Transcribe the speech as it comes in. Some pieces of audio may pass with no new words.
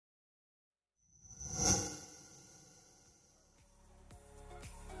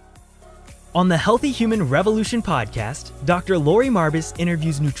On the Healthy Human Revolution podcast, Dr. Lori Marbas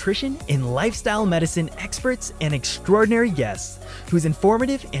interviews nutrition and lifestyle medicine experts and extraordinary guests whose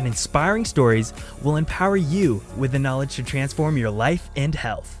informative and inspiring stories will empower you with the knowledge to transform your life and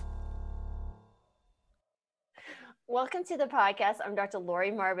health. Welcome to the podcast. I'm Dr.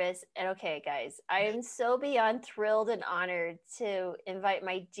 Lori Marbas. And okay, guys, I am so beyond thrilled and honored to invite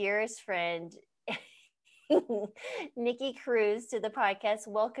my dearest friend, Nickie Cruz, to the podcast.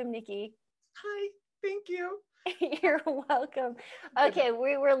 Welcome, Nickie. Hi, thank you. You're welcome. Okay,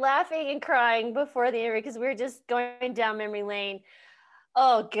 we were laughing and crying before the interview because we were just going down memory lane.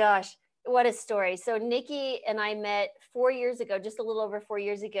 Oh gosh, what a story. So Nickie and I met 4 years ago, just a little over 4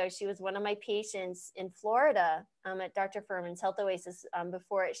 years ago. She was one of my patients in Florida at Dr. Furman's Health Oasis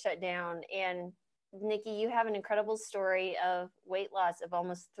before it shut down. And Nickie, you have an incredible story of weight loss of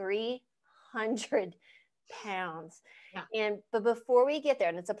almost 300 pounds. Yeah. But before we get there,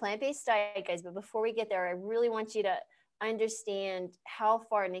 and it's a plant-based diet, guys, but before we get there, I really want you to understand how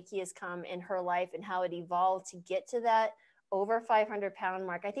far Nickie has come in her life and how it evolved to get to that over 500 pound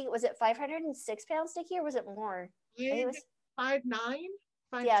mark. I think it was at 506 pounds, Nickie, or was it more? I think it was 5'9",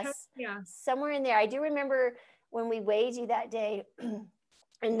 5'10". Yes, yeah, somewhere in there. I do remember when we weighed you that day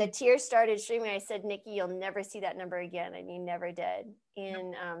and the tears started streaming. I said, Nickie, you'll never see that number again. And you never did.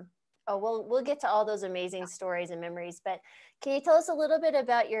 And we'll get to all those amazing stories and memories, but can you tell us a little bit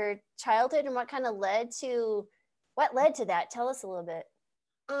about your childhood and what led to that? Tell us a little bit.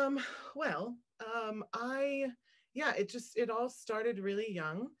 It all started really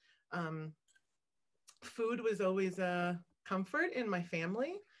young. Food was always a comfort in my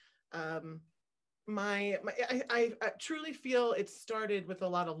family. I truly feel it started with a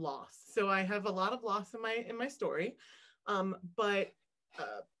lot of loss. So I have a lot of loss in my story, but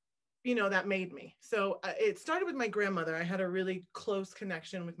that made me. So it started with my grandmother. I had a really close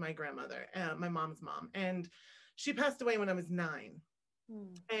connection with my grandmother, my mom's mom, and she passed away when I was 9.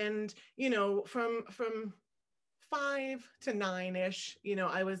 And, from 5 to 9-ish,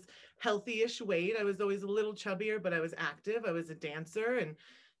 I was healthy-ish weight. I was always a little chubbier, but I was active. I was a dancer and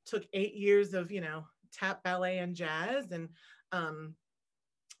took 8 years of, tap, ballet, and jazz. And,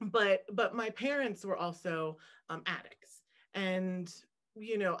 but my parents were also addicts. And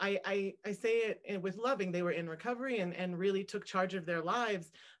I say it with loving, they were in recovery and really took charge of their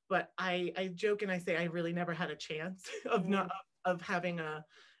lives. But I joke and I say I really never had a chance of having a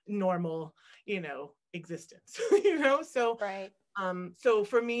normal, existence, So, right. So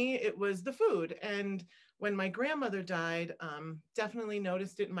for me, it was the food. And when my grandmother died, definitely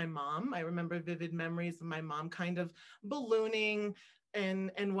noticed it in my mom. I remember vivid memories of my mom kind of ballooning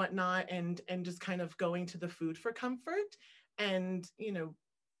and whatnot, and just kind of going to the food for comfort. And,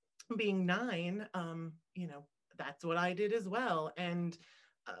 being 9, that's what I did as well. And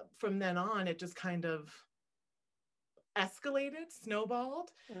from then on, it just kind of escalated,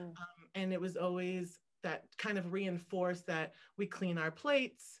 snowballed. And it was always that kind of reinforced that we clean our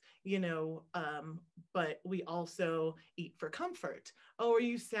plates, but we also eat for comfort. Oh, are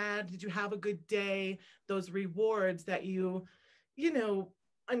you sad? Did you have a good day? Those rewards that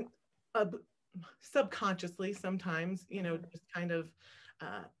subconsciously sometimes, just kind of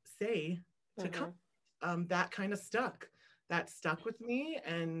say to come, that kind of stuck. That stuck with me.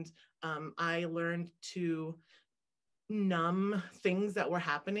 And I learned to numb things that were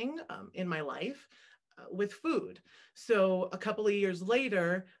happening in my life with food. So a couple of years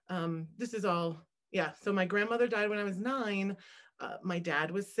later, this is all, so my grandmother died when I was 9. My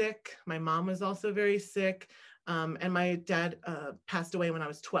dad was sick. My mom was also very sick. And my dad passed away when I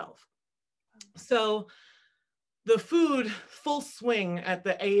was 12. So the food full swing at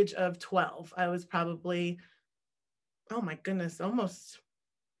the age of 12, I was probably, oh my goodness, almost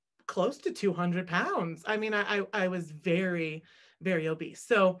close to 200 pounds. I mean, I was very, very obese.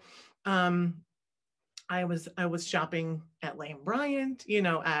 So I was shopping at Lane Bryant,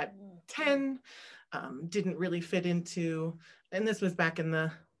 at 10, didn't really fit into, and this was back in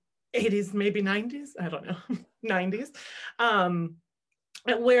the 80s, maybe 90s, I don't know, 90s.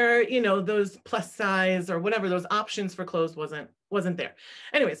 Where, those plus size or whatever, those options for clothes wasn't there.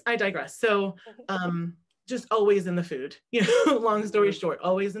 Anyways, I digress. So, just always in the food, long story short,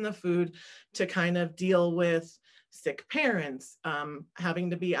 always in the food to kind of deal with sick parents,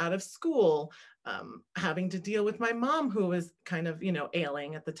 having to be out of school, having to deal with my mom who was kind of,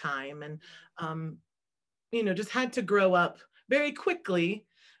 ailing at the time. And, just had to grow up very quickly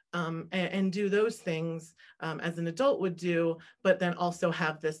and do those things as an adult would do, but then also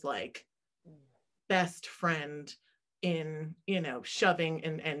have this like best friend in, you know, shoving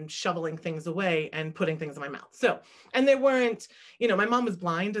and shoveling things away and putting things in my mouth. So, and they weren't, you know, my mom was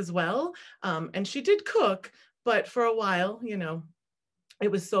blind as well. And she did cook, but for a while, you know, it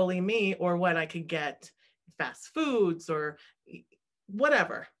was solely me or what I could get, fast foods or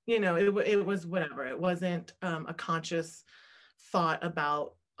whatever, you know, it was whatever. It wasn't a conscious thought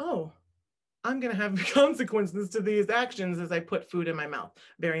about, oh, I'm going to have consequences to these actions as I put food in my mouth.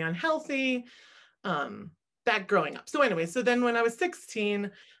 Very unhealthy. That growing up. So anyway, so then when I was 16,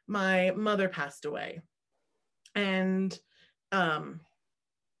 my mother passed away. And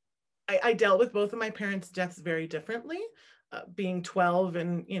I dealt with both of my parents' deaths very differently. Being 12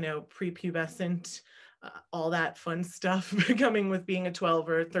 and, you know, prepubescent, all that fun stuff coming with being a 12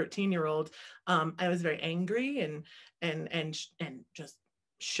 or 13-year-old. I was very angry and just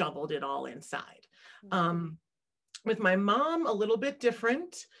shoveled it all inside. With my mom, a little bit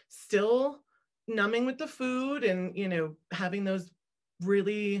different, still numbing with the food and, you know, having those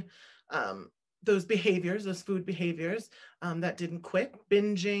really, those behaviors, those food behaviors that didn't quit,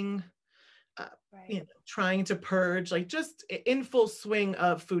 binging, you know, trying to purge, like just in full swing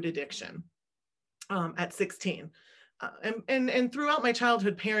of food addiction at 16. And throughout my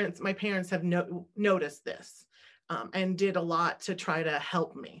childhood, my parents have noticed this and did a lot to try to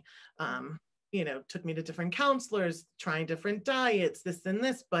help me. You know, took me to different counselors, trying different diets, this and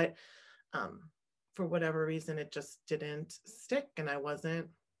this, but for whatever reason, it just didn't stick. And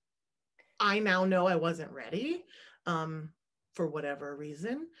I now know I wasn't ready for whatever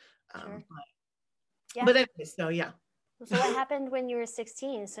reason. Sure. But anyway, so yeah. So what happened when you were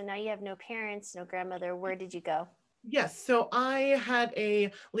 16? So now you have no parents, no grandmother. Where did you go? Yes, so I had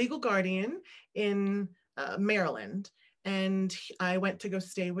a legal guardian in Maryland, and I went to go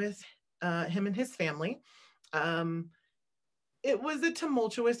stay with him and his family. It was a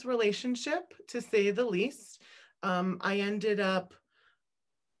tumultuous relationship, to say the least. I ended up,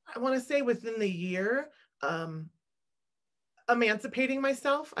 I want to say within the year, emancipating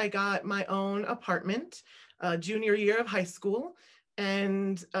myself. I got my own apartment, junior year of high school,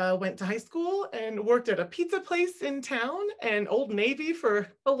 and went to high school and worked at a pizza place in town and Old Navy for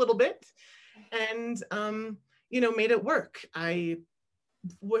a little bit, and you know, made it work.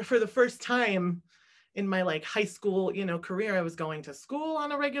 For the first time in my like high school, you know, career, I was going to school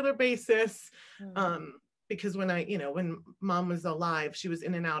on a regular basis. Because when mom was alive, she was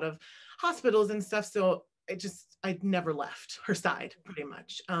in and out of hospitals and stuff. So I never left her side pretty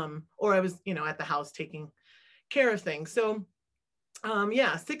much. Or I was, you know, at the house taking care of things. So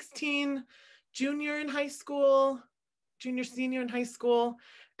yeah, 16, junior, senior in high school,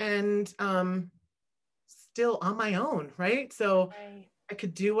 and still on my own, right? So I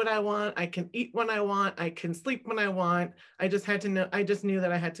could do what I want. I can eat when I want. I can sleep when I want. I just knew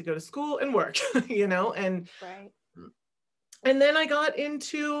that I had to go to school and work, you know, and then I got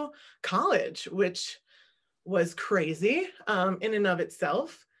into college, which was crazy in and of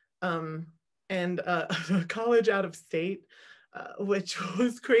itself. And college out of state, which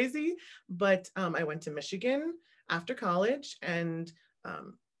was crazy. But I went to Michigan after college, and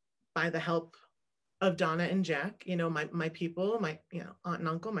by the help of Donna and Jack, you know, my people, my, you know, aunt and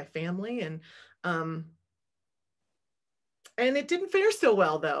uncle, my family, and it didn't fare so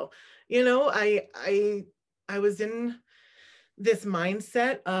well though. You know, I was in this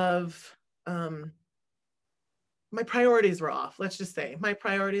mindset of my priorities were off. Let's just say my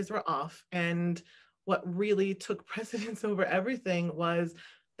priorities were off, and what really took precedence over everything was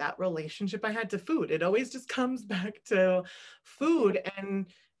that relationship I had to food. It always just comes back to food,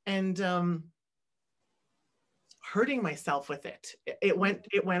 and hurting myself with it. It went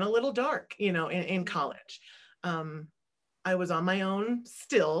a little dark, you know, in college. I was on my own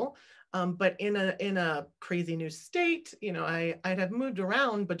still, but in a crazy new state. You know, I'd have moved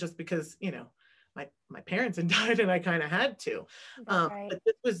around, but just because, you know, my parents had died and I kind of had to. But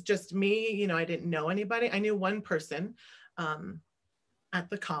this was just me, you know, I didn't know anybody. I knew one person at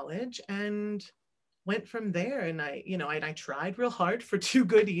the college, and went from there. And I tried real hard for 2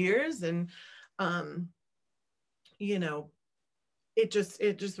 good years, and you know, it just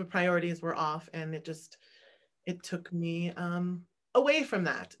the priorities were off, and it took me away from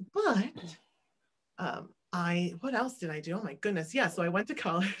that. But what else did I do? Oh my goodness. Yeah. So I went to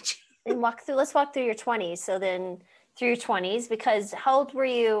college. And let's walk through your 20s. So then through your 20s, because how old were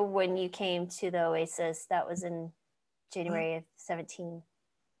you when you came to the Oasis? That was in January of 17.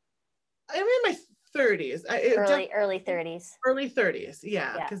 I'm in my 30s. Early 30s. Early 30s.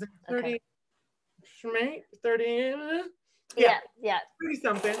 Yeah. Because I'm 30. Okay. 30. Yeah. 30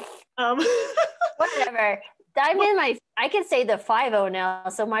 something. Whatever. I can say the 50 now.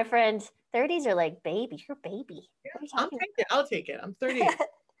 So my friend 30s are like baby. You're a baby. Yeah, What are you talking I'll take it. I'm 38. about?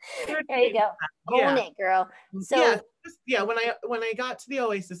 There you go. Yeah. Own it, girl. So Yeah, when I got to the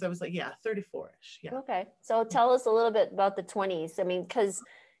Oasis, I was like, yeah, 34-ish. Yeah. okay. So tell us a little bit about the 20s. I mean, because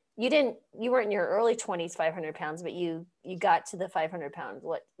you weren't in your early 20s 500 pounds, but you got to the 500 pounds.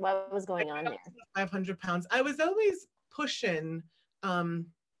 What was going on there? 500 pounds. I was always pushing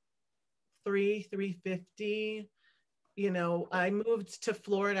 350. You know, I moved to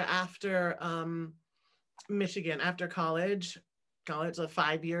Florida after Michigan, after college, the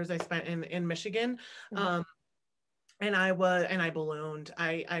 5 years I spent in Michigan. And I ballooned.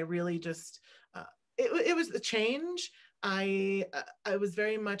 I really just, it was a change. I was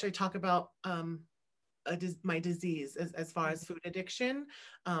very much, I talk about my disease as far as food addiction.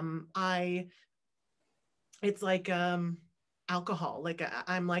 It's like alcohol. Like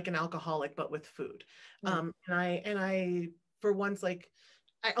I'm like an alcoholic, but with food. And I for once, like,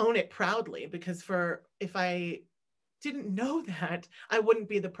 I own it proudly, because if I didn't know that, I wouldn't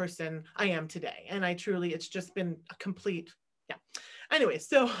be the person I am today. And it's just been a complete, yeah. Anyway,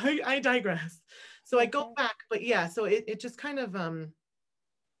 so I digress. So I go back, but yeah, so it just kind of,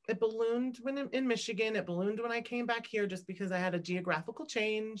 it ballooned when in Michigan. It ballooned when I came back here, just because I had a geographical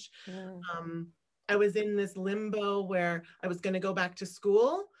change. I was in this limbo where I was going to go back to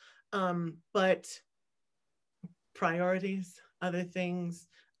school, but priorities, other things,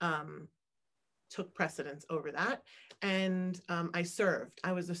 took precedence over that. And I served.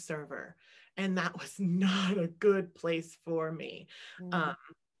 I was a server, and that was not a good place for me.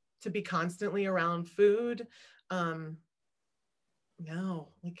 To be constantly around food, no,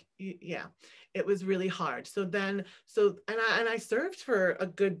 like, yeah, it was really hard. And I served for a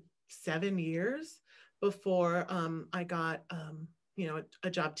good 7 years before I got a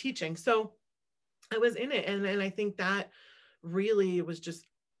job teaching. So I was in it, and I think that really was just,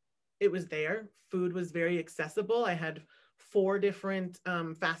 it was there. Food was very accessible. I had 4 different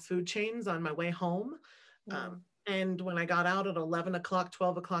fast food chains on my way home. And when I got out at 11 o'clock,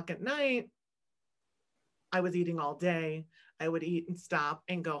 12 o'clock at night, I was eating all day. I would eat and stop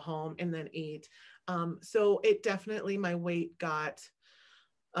and go home and then eat. So it definitely, my weight got,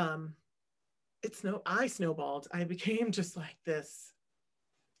 I snowballed. I became just like this,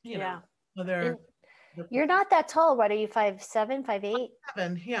 You're not that tall. What are you, 5'7", 5'8"?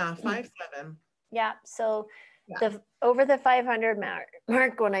 5'7", yeah, 5'7". Yeah. So over the 500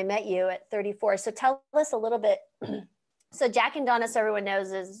 mark when I met you at 34. So tell us a little bit. So Jack and Donna, so everyone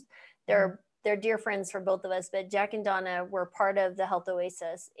knows, is they're dear friends for both of us, but Jack and Donna were part of the Health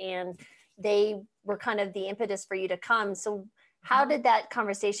Oasis, and they were kind of the impetus for you to come. So how did that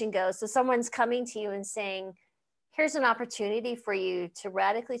conversation go? So someone's coming to you and saying, here's an opportunity for you to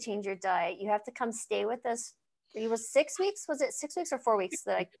radically change your diet. You have to come stay with us. It was 6 weeks. Was it 6 weeks or 4 weeks?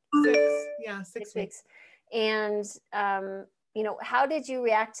 6 weeks. And, how did you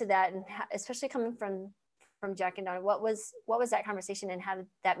react to that? And especially coming from Jack and Donna, what was that conversation, and how did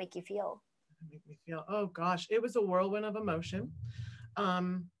that make you feel? Make me feel, oh gosh, it was a whirlwind of emotion.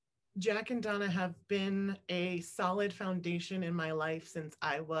 Jack and Donna have been a solid foundation in my life since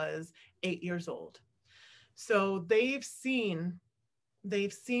I was 8 years old. So they've seen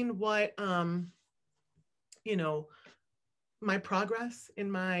what, my progress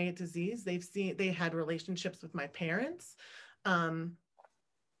in my disease. They had relationships with my parents.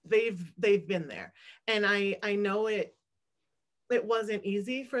 They've been there. And I know it wasn't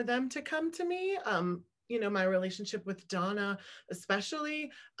easy for them to come to me. My relationship with Donna,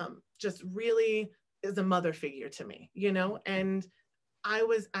 especially, just really is a mother figure to me, and I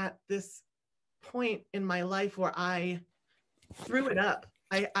was at this point in my life where I threw it up.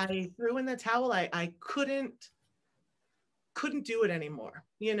 I threw in the towel. I couldn't do it anymore,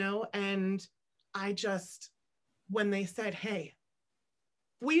 and I just, when they said, hey,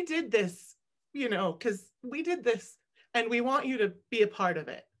 we did this, because we did this and we want you to be a part of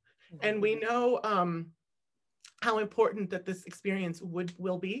it. And we know how important that this experience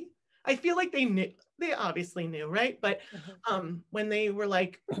will be. I feel like they obviously knew, right? But when they were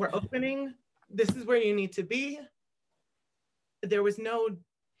like, we're opening, this is where you need to be, there was no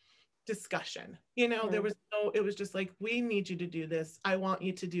discussion, there was it was just like, we need you to do this. I want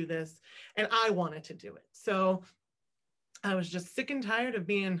you to do this. And I wanted to do it. So I was just sick and tired of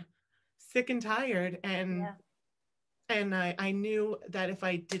being sick and tired. And I knew that if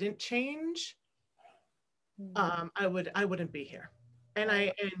I didn't change, I wouldn't be here.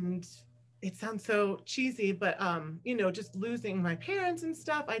 And it sounds so cheesy, but just losing my parents and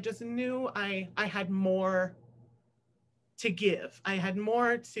stuff, I just knew I had more to give. I had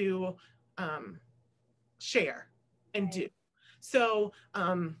more to share and do. So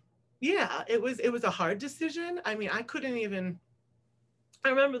yeah, it was a hard decision. I mean, I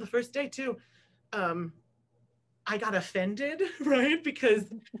remember the first day too. I got offended, right?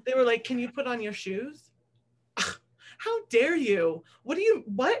 Because they were like, "Can you put on your shoes?" How dare you?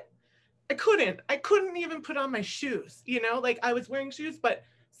 What? I couldn't even put on my shoes, like I was wearing shoes, but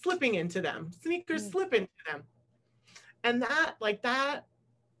slipping into them, sneakers slip into them. And that,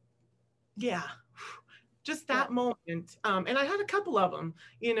 yeah, just that moment. And I had a couple of them,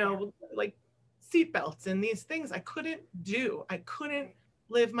 like seatbelts and these things I couldn't do. I couldn't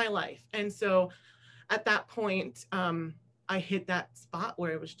live my life. And so at that point, I hit that spot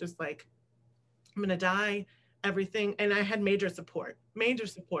where it was just like, I'm gonna die, everything. And I had major support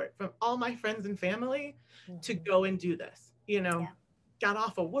from all my friends and family to go and do this, got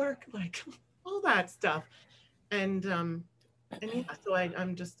off of work, like all that stuff. And yeah, so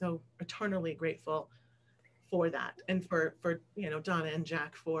I'm just so eternally grateful for that. And for Donna and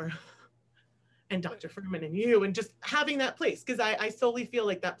Jack and Dr. Furman and you, and just having that place, because I solely feel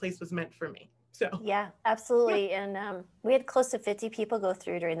like that place was meant for me. So yeah, absolutely. Yeah. And we had close to 50 people go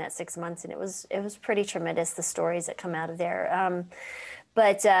through during that 6 months, and it was pretty tremendous, the stories that come out of there.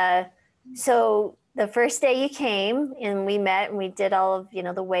 So the first day you came and we met and we did all of,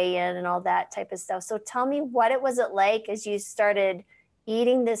 the weigh-in and all that type of stuff. So tell me, what it was like as you started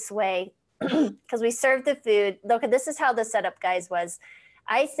eating this way? Because we served the food. Look, this is how the setup, guys, was.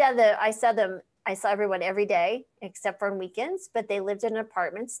 I saw everyone every day except for on weekends, but they lived in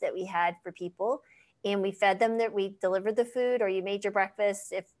apartments that we had for people, and we fed them. That we delivered the food, or you made your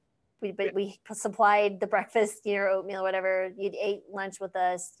breakfast. We supplied the breakfast, oatmeal, whatever. You ate lunch with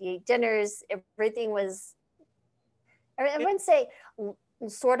us. You ate dinners. Everything was, I wouldn't say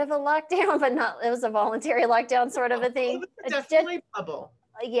sort of a lockdown, but not. It was a voluntary lockdown, sort of a thing. It was definitely a bubble.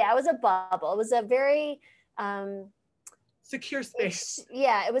 Yeah, it was a bubble. It was a very secure space.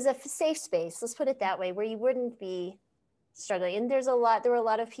 Yeah, it was a safe space. Let's put it that way, where you wouldn't be struggling. And there were a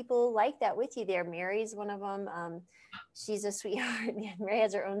lot of people like that with you there. Mary's one of them. She's a sweetheart. Mary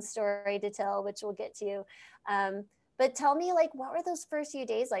has her own story to tell, which we'll get to. But tell me, like, what were those first few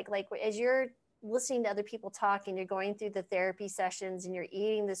days like? Like, as you're listening to other people talk and you're going through the therapy sessions and you're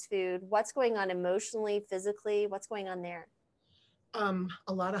eating this food, what's going on emotionally, physically? What's going on there?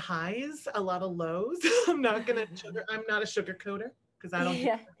 A lot of highs, a lot of lows. I'm not a sugarcoater, because I don't do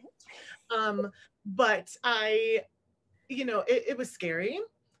that. But it was scary.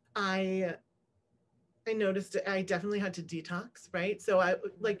 I noticed I definitely had to detox, right? So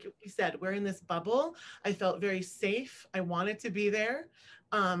like you said, we're in this bubble. I felt very safe. I wanted to be there.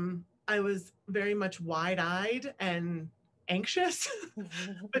 I was very much wide-eyed and anxious,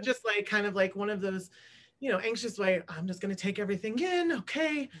 but just like kind of like one of those, anxious way. I'm just going to take everything in.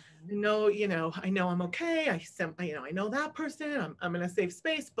 Okay. I know I'm okay. I know that person, I'm in a safe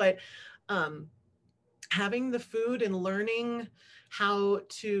space, but, having the food and learning how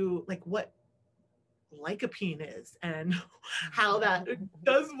to, like, what lycopene is and how that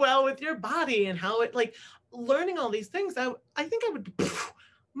does well with your body, and how it, like, learning all these things, I think I would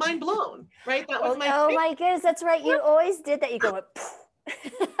mind blown, right? That was my goodness, that's right. You always did that. You go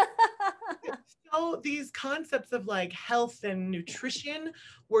so these concepts of like health and nutrition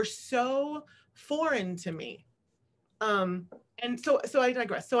were so foreign to me. And so I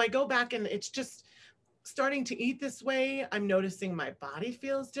digress. So I go back, and it's just starting to eat this way. I'm noticing my body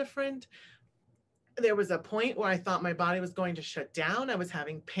feels different. There was a point where I thought my body was going to shut down. I was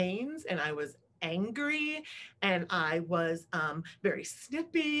having pains, and I was angry, and I was very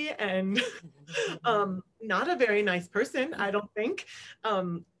snippy, and not a very nice person, I don't think.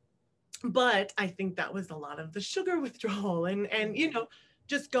 But I think that was a lot of the sugar withdrawal, and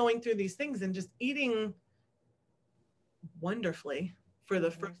just going through these things and just eating wonderfully for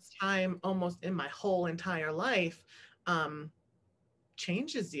the first time almost in my whole entire life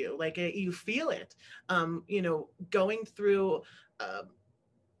changes you. Like, you feel it. Going through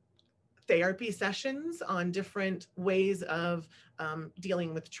therapy sessions on different ways of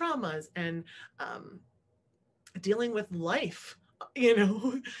dealing with traumas and dealing with life,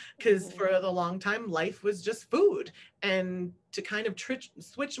 because for the long time, life was just food. And to kind of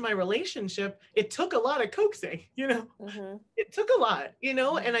switch my relationship, it took a lot of coaxing, it took a lot, and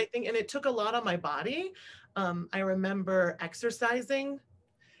I think, and it took a lot on my body. I remember exercising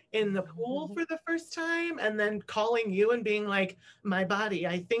in the pool for the first time, and then calling you and being like, my body,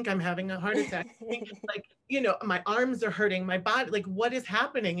 I think I'm having a heart attack. Like, my arms are hurting, my body, like, what is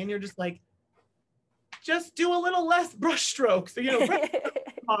happening? And you're just like, just do a little less brush strokes,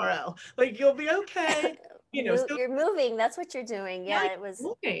 tomorrow, like, you'll be okay. So you're moving. That's what you're doing. Yeah, it was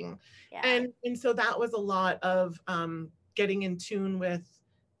moving. Yeah. And so that was a lot of getting in tune with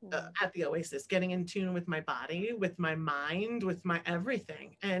at the Oasis, getting in tune with my body, with my mind, with my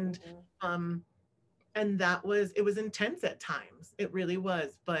everything. And it was intense at times. It really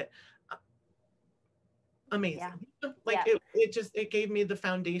was, but amazing. Like it gave me the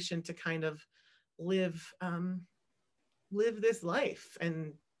foundation to kind of live this life.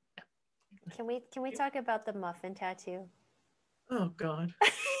 And can we talk about the muffin tattoo? Oh God.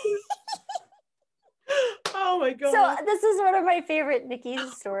 Oh my God. So this is one of my favorite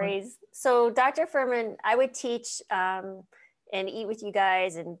Nickie's stories. So Dr. Furman, I would teach and eat with you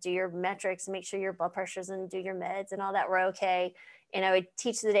guys and do your metrics, make sure your blood pressures and do your meds and all that were okay. And I would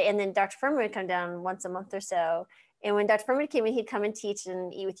teach the day, and then Dr. Furman would come down once a month or so. And when Dr. Furman came in, he'd come and teach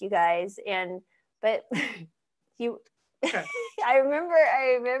and eat with you guys. But you, okay. I remember.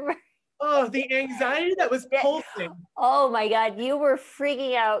 Oh, the anxiety that was pulsing. Oh my God, you were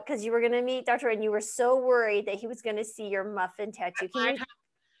freaking out because you were going to meet Dr. and you were so worried that he was going to see your muffin tattoo.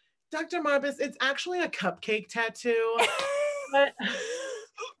 Dr. Marbas, it's actually a cupcake tattoo.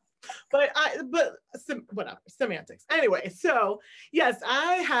 Whatever, semantics. Anyway, so yes,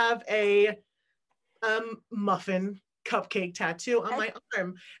 I have a muffin cupcake tattoo on my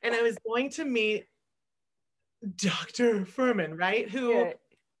arm, and I was going to meet Dr. Furman, right? Who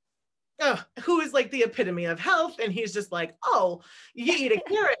is like the epitome of health, and he's just like, oh, you eat a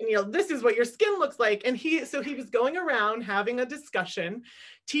carrot and this is what your skin looks like. And he was going around having a discussion,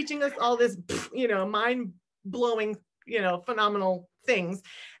 teaching us all this mind-blowing phenomenal things.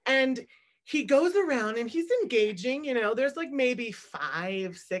 And he goes around and he's engaging, there's like maybe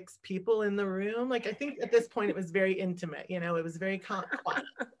 5-6 people in the room. Like I think at this point it was very intimate, it was very quiet.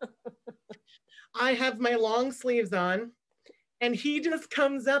 I have my long sleeves on, and he just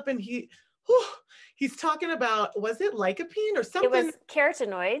comes up and he's talking about, was it lycopene or something? It was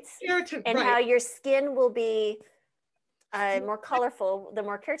carotenoids. And right. How your skin will be more colorful the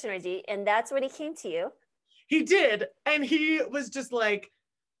more carotenoids you eat. And that's when he came to you. He did. And he was just like,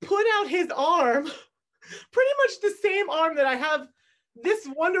 put out his arm, pretty much the same arm that I have this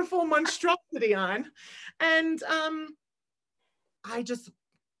wonderful monstrosity on. And I just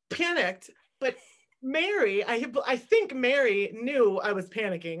panicked. But Mary, I think Mary knew I was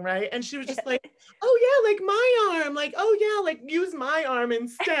panicking, right? And she was just like, oh yeah, like my arm, like, oh yeah, like use my arm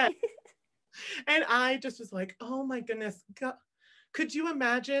instead. And I just was like, oh my goodness, God. Could you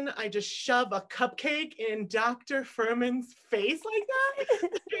imagine I just shove a cupcake in Dr. Furman's face like that?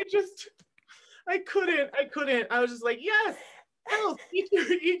 I couldn't. I was just like, yes, health,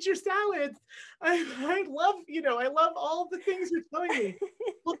 eat your salads. I love all the things you're telling me.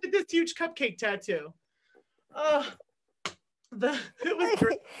 Look at this huge cupcake tattoo. It was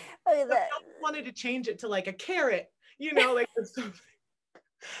great. I wanted to change it to like a carrot, like or something.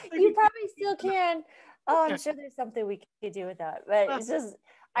 You probably still can. Oh, I'm sure there's something we could do with that. But it's just,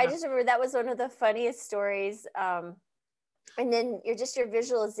 I just remember that was one of the funniest stories. And then your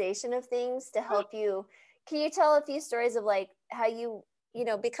visualization of things to help you. Can you tell a few stories of like how you,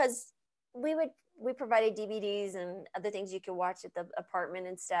 because we provided DVDs and other things you could watch at the apartment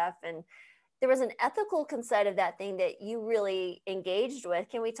and stuff. And there was an ethical side of that thing that you really engaged with.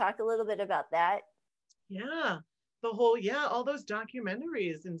 Can we talk a little bit about that? Yeah, all those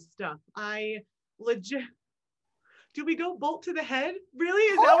documentaries and stuff. Do we go bolt to the head?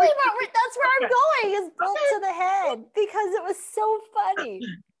 Really? That's where I'm going, is bolt to the head, because it was so funny.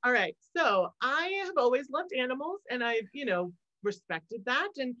 All right. So I have always loved animals, and I've, respected that.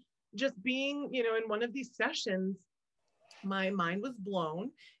 And just being, in one of these sessions, my mind was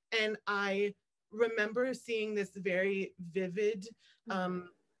blown. And I remember seeing this very vivid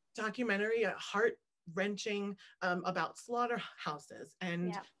documentary, heart-wrenching, about slaughterhouses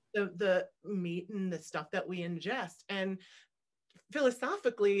and the meat and the stuff that we ingest. And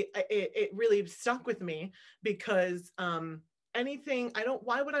philosophically, it really stuck with me, because why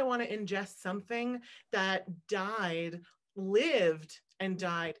would I want to ingest something that lived and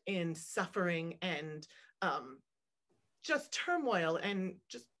died in suffering and just turmoil and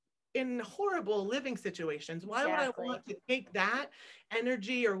just in horrible living situations? Why would I want to take that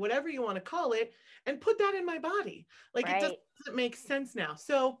energy, or whatever you want to call it, and put that in my body? Like, it doesn't make sense now.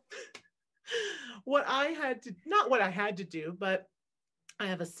 So not what I had to do, but I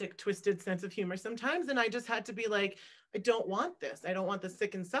have a sick, twisted sense of humor sometimes. And I just had to be like, I don't want this. I don't want the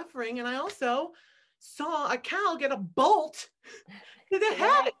sick and suffering. And I also saw a cow get a bolt to the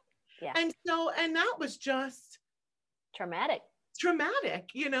head. Yeah. And that was just traumatic,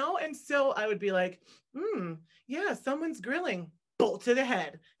 and so I would be like, yeah, someone's grilling, bolt to the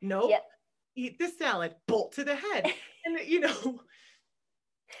head. Nope. Yep. Eat this salad, bolt to the head. And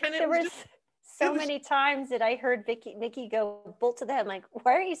and there was so many times that I heard Nickie go bolt to the head. I'm like,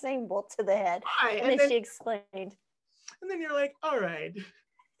 why are you saying bolt to the head? Right. And then she explained. And then you're like, all right.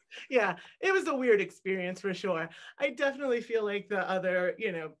 Yeah, it was a weird experience for sure. I definitely feel like the other,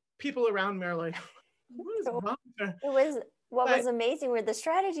 people around me are like, what is wrong with her? What was amazing were the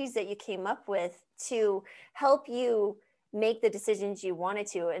strategies that you came up with to help you make the decisions you wanted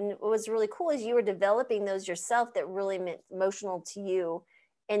to. And what was really cool is you were developing those yourself that really meant emotional to you.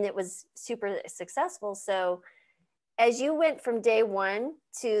 And it was super successful. So as you went from day one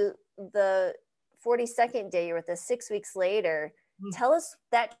to the 42nd day, you were with us 6 weeks later, tell us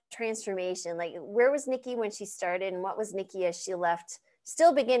that transformation. Like, where was Nickie when she started, and what was Nickie as she left,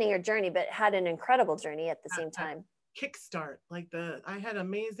 still beginning her journey, but had an incredible journey at the same time? Kickstart, I had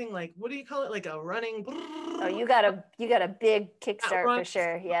amazing, what do you call it? Like a running. Oh, you got a big kickstart for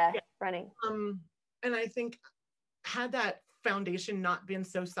sure. Yeah, running. And I think had that foundation not been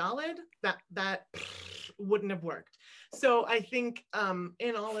so solid, that wouldn't have worked. So I think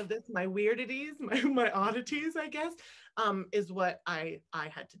in all of this, my weirdities, my oddities, I guess, is what I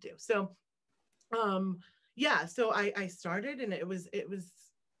had to do. So so I started, and it was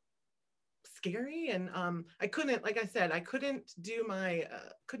scary, and I couldn't, like I said, I couldn't do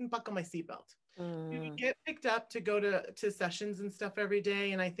couldn't buckle my seatbelt. You get picked up to go to sessions and stuff every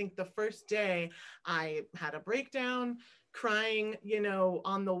day, and I think the first day I had a breakdown, crying,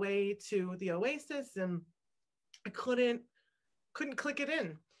 on the way to the Oasis, and I couldn't click it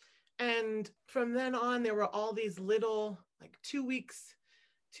in. And from then on, there were all these little, 2 weeks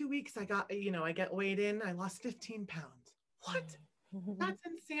I got, I get weighed in, I lost 15 pounds. What? That's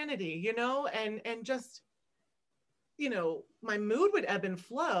insanity, and just, my mood would ebb and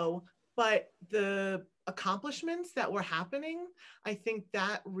flow, but the accomplishments that were happening, I think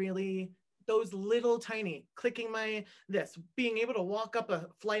that really, those little tiny being able to walk up a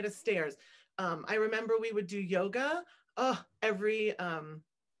flight of stairs. I remember we would do yoga every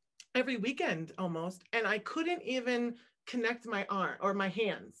weekend almost, and I couldn't even connect my arm or my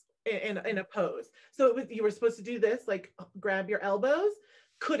hands in a pose. So you were supposed to do this, grab your elbows,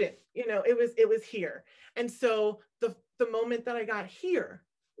 couldn't, it was here. And so the moment that I got here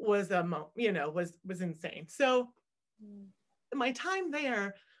was was insane. So my time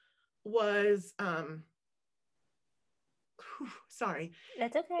there was sorry.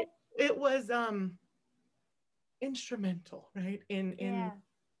 That's okay. It was instrumental, right? In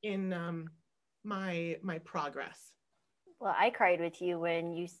my progress. Well, I cried with you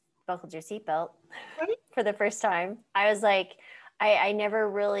when you buckled your seatbelt for the first time. I was like, I never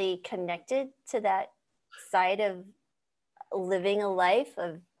really connected to that side of living a life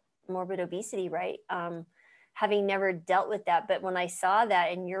of morbid obesity, right? Having never dealt with that. But when I saw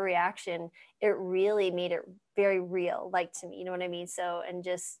that and your reaction, it really made it very real, to me, you know what I mean? So, and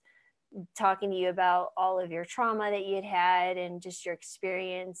just talking to you about all of your trauma that you had and just your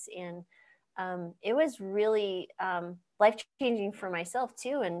experience. And it was really life-changing for myself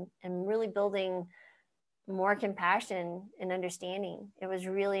too, and really building more compassion and understanding. It was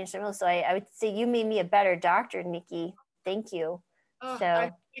really instrumental. So I would say you made me a better doctor, Nickie. Thank you.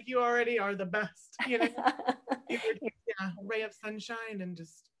 I think you already are the best. You're ray of sunshine and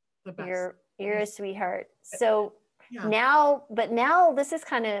just the best. You're a sweetheart. So now this is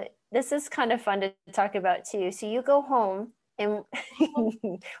kind of fun to talk about too. So you go home, and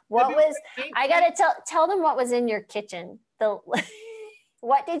I gotta tell them what was in your kitchen.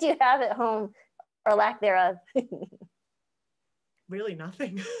 What did you have at home, or lack thereof? Really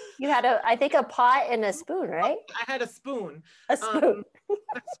nothing. You had I think a pot and a spoon, right? I had a spoon. A spoon.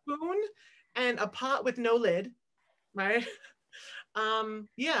 A spoon and a pot with no lid, right?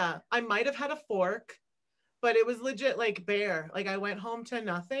 I might have had a fork, but it was legit bare. I went home to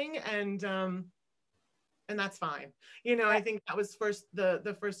nothing, and that's fine. I think that was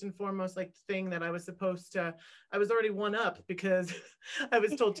the first and foremost thing that I was supposed to. I was already one up because I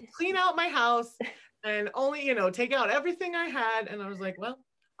was told to clean out my house and only take out everything I had, and I was like, well,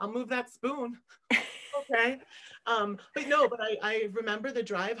 I'll move that spoon. Okay. But I remember the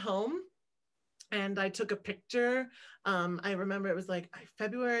drive home, and I took a picture. I remember it was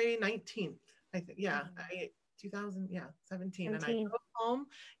February 19th, I think. 2017. And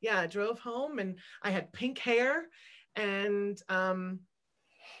I drove home, and I had pink hair, and a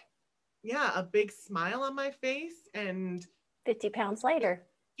big smile on my face, and 50 pounds later.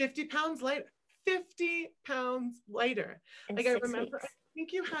 50 pounds later. 50 pounds later. In I 6 remember, weeks. I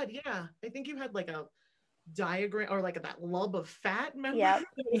think you had a diagram or that lump of fat, remember? Yep.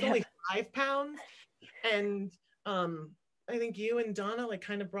 It was only 5 pounds. And I think you and Donna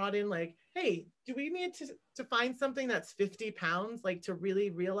kind of brought in hey, do we need to find something that's 50 pounds, to really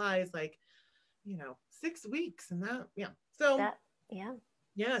realize 6 weeks, and that, yeah. So That, yeah.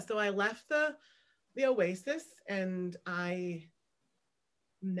 yeah, so I left the Oasis, and I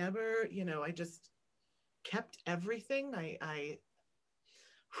never, I just kept everything. I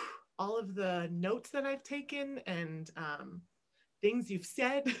all of the notes that I've taken, and things you've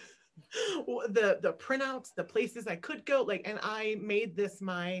said, the printouts, the places I could go, like, and I made this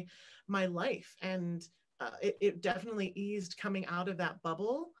my life. And it definitely eased coming out of that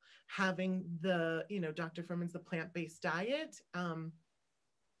bubble, having the, Dr. Furman's the plant-based diet, and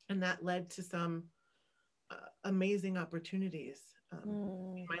that led to some amazing opportunities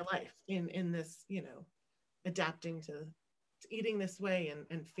in my life, in this, adapting to eating this way,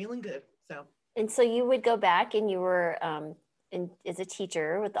 and feeling good. So, And so you would go back, and you were as a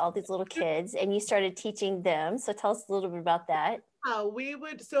teacher with all these little kids, and you started teaching them. So tell us a little bit about that.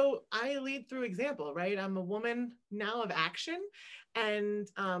 So I lead through example, right? I'm a woman now of action, and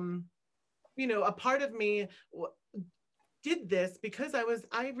a part of me did this because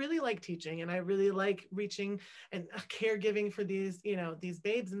I really like teaching, and I really like reaching and caregiving for these, these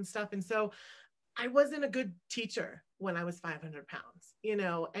babes and stuff. And so I wasn't a good teacher when I was 500 pounds,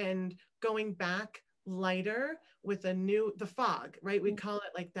 and going back lighter with the fog, right? We call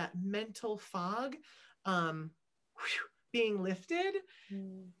it like that mental fog, being lifted,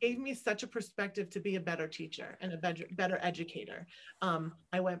 gave me such a perspective to be a better teacher and a better educator.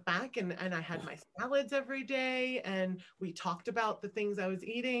 I went back, and I had my salads every day, and we talked about the things I was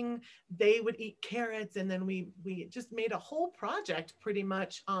eating. They would eat carrots, and then we just made a whole project pretty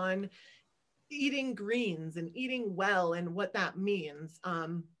much on eating greens and eating well, and what that means.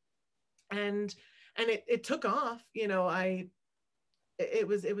 And it took off. It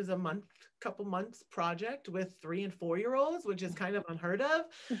was a couple months project with 3 and 4 year olds, which is kind of unheard of.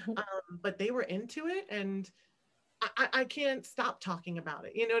 But they were into it, and I can't stop talking about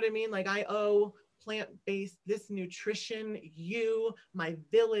it. You know what I mean? Like, I owe plant-based, this nutrition, my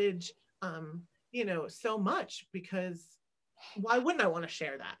village, so much, because why wouldn't I want to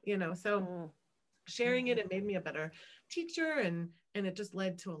share that? So sharing it made me a better teacher, and it just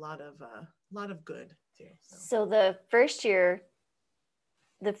led to a lot of good too. So the first year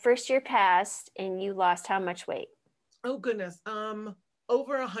passed, and you lost how much weight? Oh goodness,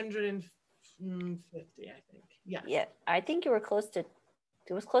 over 150, I think. Yes. Yeah, I think you were close to.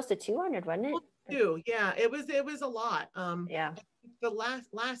 It was close to 200, wasn't it? Yeah, it was a lot. Yeah. The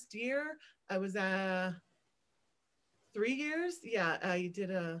last year I was 3 years. Yeah, I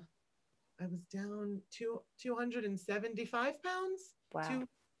was down 275 pounds. Wow.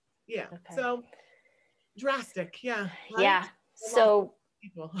 Yeah. Okay. So drastic. Yeah. Right? Yeah. So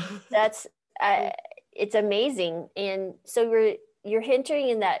that's it's amazing. And so you're entering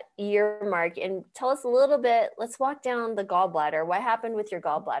in that year mark, and tell us a little bit. Let's walk down the gallbladder. What happened with your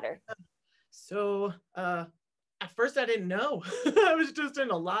gallbladder? So at first I didn't know. I was just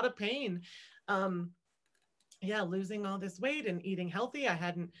in a lot of pain. Yeah, losing all this weight and eating healthy. I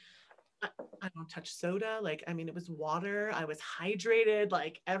don't touch soda. Like, I mean, it was water. I was hydrated,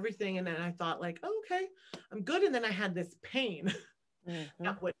 like everything. And then I thought, like, oh, okay, I'm good. And then I had this pain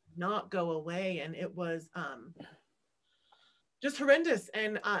that would not go away. And it was just horrendous.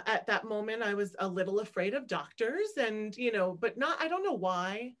 And at that moment, I was a little afraid of doctors, and, but not, I don't know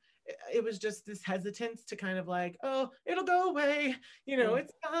why. It was just this hesitance to kind of like, oh, it'll go away.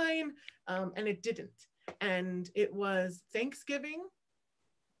 It's fine. And it didn't. And it was Thanksgiving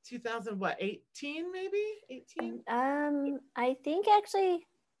 2018, maybe 18. I think actually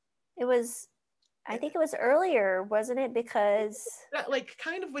it was earlier, wasn't it? Because like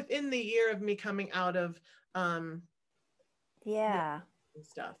kind of within the year of me coming out of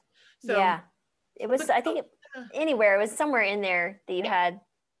stuff. So yeah, it was, I think anywhere, it was somewhere in there that you had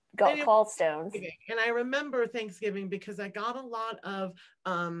gallstones. And I remember Thanksgiving because I got a lot of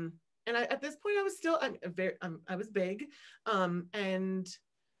and at this point I was still I was big, and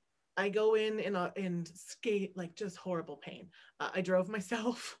I go in and skate, like, just horrible pain. I drove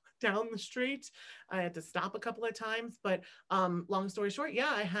myself down the street. I had to stop a couple of times, but long story short,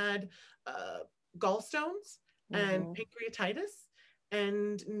 yeah, I had gallstones and pancreatitis,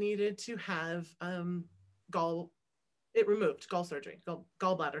 and needed to have gall surgery,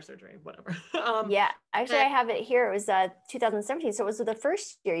 gallbladder surgery, whatever. Yeah, actually, I have it here. It was 2017, so it was the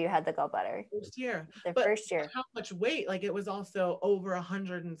first year you had the gallbladder. First year. But first year. How much weight? Like, it was also over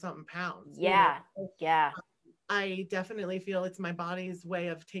 100 and something pounds. Yeah, yeah. I definitely feel it's my body's way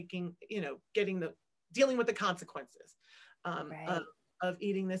of taking, dealing with the consequences of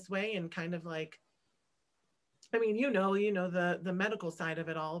eating this way, and kind of like, I mean, the medical side of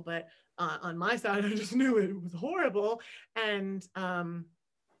it all, but on my side, I just knew it was horrible. And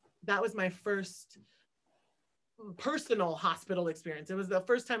that was my first personal hospital experience. It was the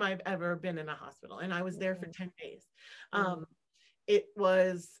first time I've ever been in a hospital, and I was there for 10 days. It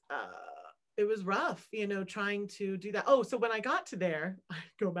was rough, you know, trying to do that. Oh, so when I got to there, I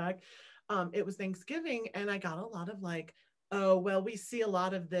go back, it was Thanksgiving, and I got a lot of like, oh, well, we see a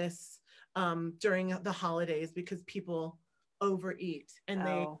lot of this during the holidays because people overeat and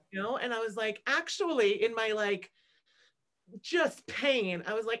they, you know, and I was like, actually, in my like just pain,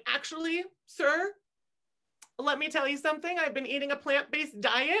 I was like, actually, sir, let me tell you something. I've been eating a plant-based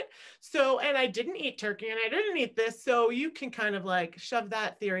diet. So, and I didn't eat turkey and I didn't eat this. So you can kind of like shove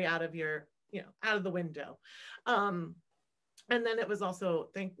that theory out of your, you know, out of the window. And then it was also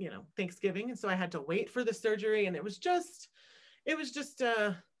Thanksgiving. And so I had to wait for the surgery, and it was just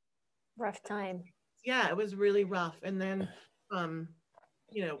a rough time. Yeah, it was really rough. And then,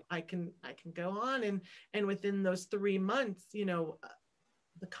 you know, I can go on, and within those 3 months, you know,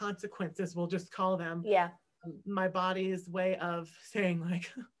 the consequences, we'll just call them. Yeah. My body's way of saying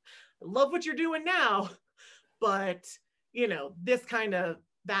like, I love what you're doing now, but you know, this kind of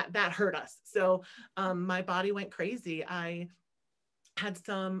that hurt us. So my body went crazy. I had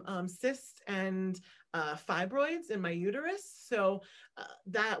some cysts and fibroids in my uterus. So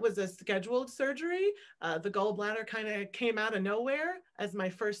that was a scheduled surgery. The gallbladder kind of came out of nowhere as my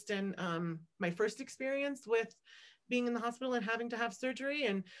first experience with being in the hospital and having to have surgery.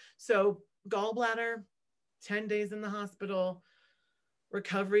 And so gallbladder, 10 days in the hospital,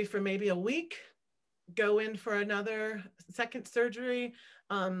 recovery for maybe a week, go in for another second surgery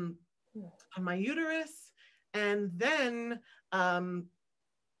on my uterus, and then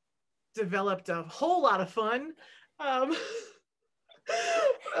developed a whole lot of fun.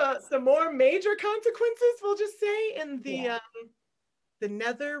 Some more major consequences, we'll just say, in the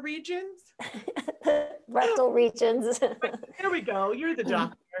nether regions. Rectal regions. There we go. You're the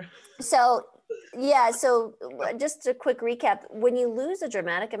doctor. So just a quick recap. When you lose a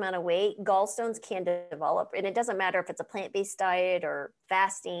dramatic amount of weight, gallstones can develop, and it doesn't matter if it's a plant-based diet or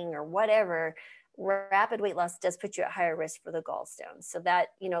fasting or whatever. Rapid weight loss does put you at higher risk for the gallstones. So that,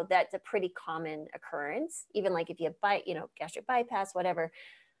 you know, that's a pretty common occurrence, even like if you have gastric bypass, whatever.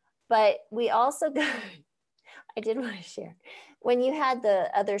 But we also got, I did want to share, when you had the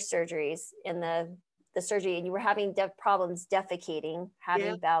other surgeries in the surgery and you were having problems defecating,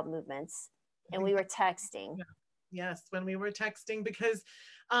 having bowel movements, and we were texting. Yes, when we were texting, because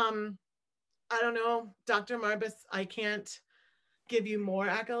I don't know, Dr. Marbas, I can't give you more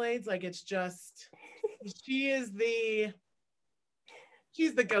accolades. Like, it's just, she's the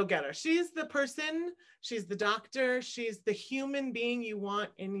go-getter. She's the person, she's the doctor, she's the human being you want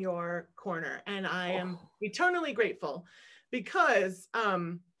in your corner. And I am eternally grateful, because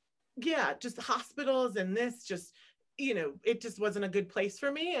just hospitals and this just, you know, it just wasn't a good place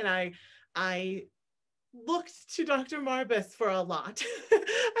for me. And I looked to Dr. Marbas for a lot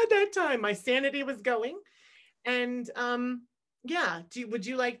at that time. My sanity was going. And would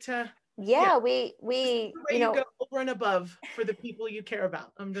you like to? We you know, go over and above for the people you care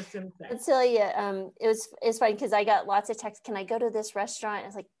about. I'm just gonna say. I'll tell you, it's funny because I got lots of texts. Can I go to this restaurant? And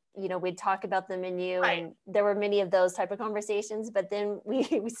it's like, you know, we'd talk about the menu, and there were many of those type of conversations. But then we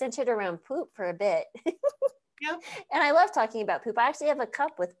centered around poop for a bit. Yep. And I love talking about poop. I actually have a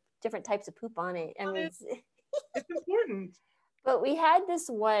cup with different types of poop on it. I mean, it's important. But we had this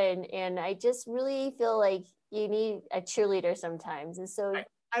one, and I just really feel like you need a cheerleader sometimes. And so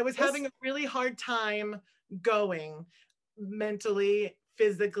I was having a really hard time going mentally,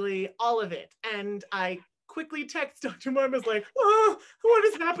 physically, all of it. And I quickly text Dr. Marbas like, oh, what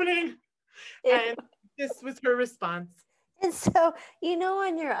is happening? And this was her response. And so, you know,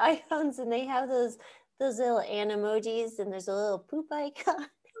 on your iPhones, and they have those little emojis, and there's a little poop icon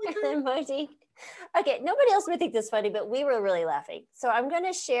emoji. Okay, nobody else would think this funny, but we were really laughing. So I'm going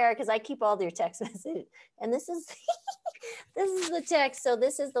to share, because I keep all their text messages, and this is the text. So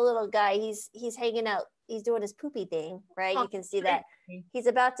this is the little guy. He's hanging out. He's doing his poopy thing, right? You can see that he's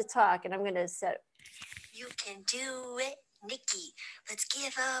about to talk, and I'm going to set. You can do it, Nickie. Let's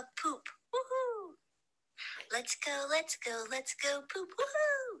give a poop. Woohoo! Let's go, poop.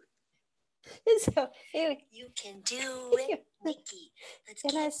 Woohoo! So anyway, you can do it, Nickie.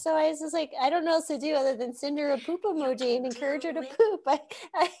 And I was just like, I don't know what else to do other than send her a poop emoji and encourage her to poop.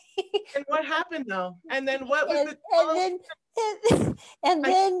 And what happened though? And then what was and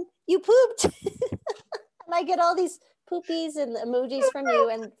then you pooped. And I get all these poopies and emojis from you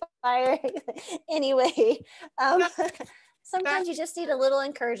and fire. Anyway, sometimes you just need a little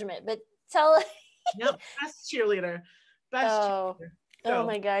encouragement, but tell. Yep, best cheerleader. Best cheerleader. Oh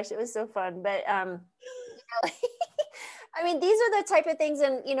my gosh, it was so fun. But I mean, these are the type of things,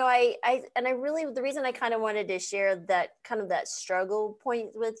 and I really, the reason I kind of wanted to share that kind of that struggle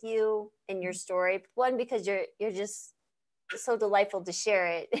point with you in your story, one, because you're just so delightful to share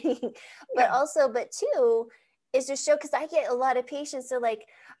it, but Yeah. also, but two, is to show, because I get a lot of patients, they're like,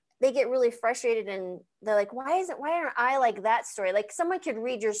 they get really frustrated and they're like, why aren't I like that story? Like, someone could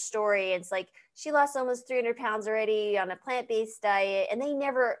read your story. It's like, she lost almost 300 pounds already on a plant-based diet. And they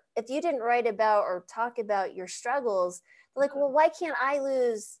never, if you didn't write about or talk about your struggles, they're like, well, why can't I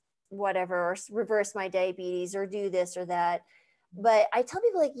lose whatever, or reverse my diabetes, or do this or that? But I tell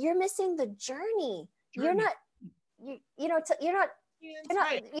people, like, you're missing the journey. You're not, you're not, That's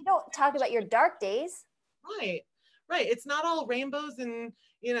right. you don't talk about your dark days. Right. Right. It's not all rainbows and,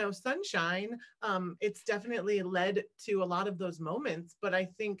 sunshine. It's definitely led to a lot of those moments, but I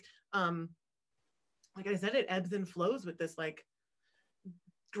think, like I said, it ebbs and flows with this like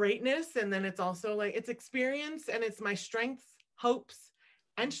greatness. And then it's also like it's experience, and it's my strengths, hopes,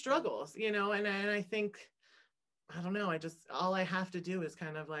 and struggles, and I think, I don't know, all I have to do is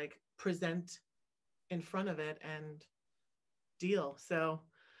kind of like present in front of it and deal. So,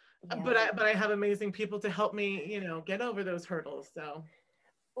 Yeah. but I have amazing people to help me, get over those hurdles. So,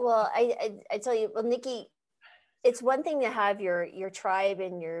 Well, I tell you, well, Nickie, it's one thing to have your tribe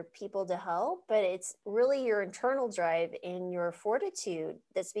and your people to help, but it's really your internal drive and your fortitude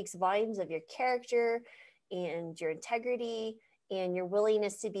that speaks volumes of your character and your integrity and your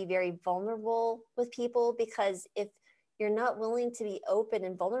willingness to be very vulnerable with people. Because if you're not willing to be open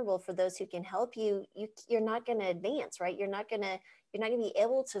and vulnerable for those who can help you, you're not going to advance, right? You're not going to be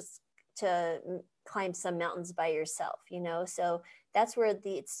able to climb some mountains by yourself, So that's where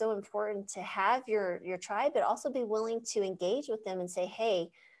it's so important to have your tribe, but also be willing to engage with them and say, hey,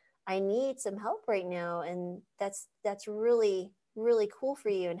 I need some help right now. And that's really, really cool for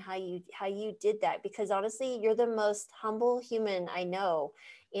you, and how you did that, because honestly, you're the most humble human I know.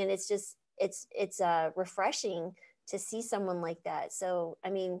 And it's just, it's refreshing to see someone like that. So, I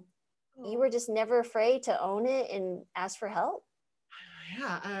mean, you were just never afraid to own it and ask for help.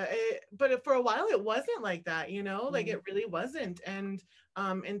 yeah, but for a while it wasn't like that, like it really wasn't. And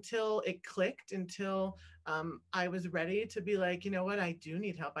until it clicked, until I was ready to be like, you know what, I do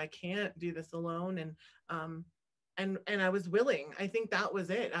need help. I can't do this alone. And I was willing. I think that was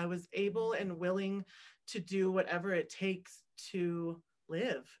it. I was able and willing to do whatever it takes to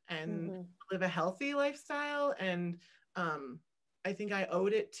live and live a healthy lifestyle. And I think I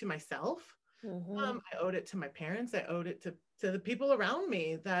owed it to myself. I owed it to my parents. I owed it to the people around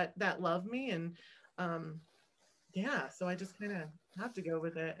me that love me. And yeah, so I just kind of have to go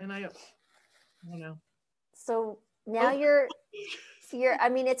with it. And I don't know. So now you're, I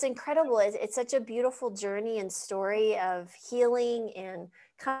mean, it's incredible. It's such a beautiful journey and story of healing and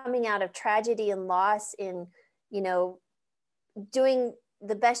coming out of tragedy and loss, and, doing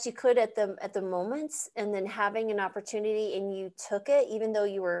the best you could at the moments, and then having an opportunity, and you took it, even though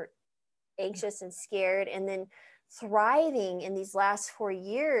you were anxious and scared, and then thriving in these last 4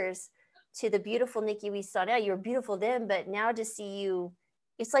 years to the beautiful Nickie we saw now. You were beautiful then, but now to see you,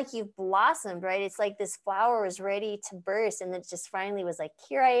 it's like you've blossomed, right? It's like this flower was ready to burst, and it just finally was like,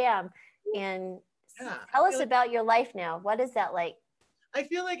 here I am. And Yeah, tell us about your life now. What is that like? I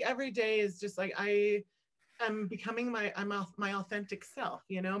feel like every day is just like I'm becoming my authentic self,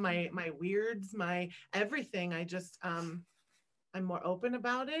 my weirds, my everything. I just I'm more open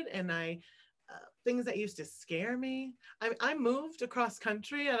about it. And things that used to scare me. I moved across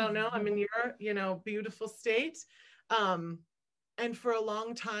country. I don't know. I'm in your, beautiful state. And for a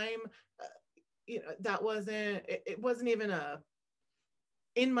long time, that wasn't, it wasn't even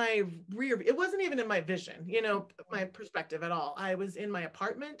in my rear, it wasn't even in my vision, my perspective at all. I was in my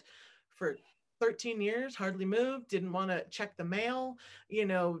apartment for 13 years, hardly moved, didn't want to check the mail,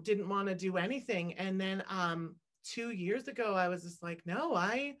 didn't want to do anything. And then 2 years ago, I was just like, no,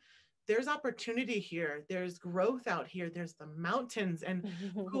 there's opportunity here. There's growth out here. There's the mountains and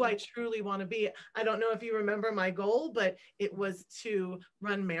who I truly want to be. I don't know if you remember my goal, but it was to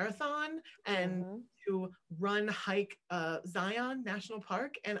run marathon and to hike Zion National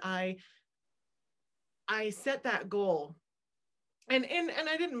Park. And I set that goal. And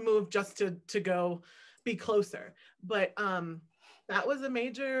I didn't move just to go be closer, but that was a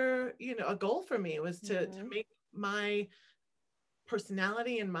major, a goal for me, was to make my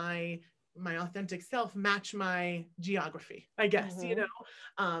personality and my authentic self match my geography, I guess.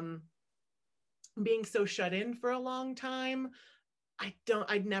 Being so shut in for a long time,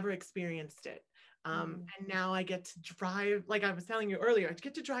 I'd never experienced it. And now I get to drive, like I was telling you earlier, I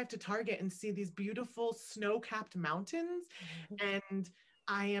get to drive to Target and see these beautiful snow-capped mountains. And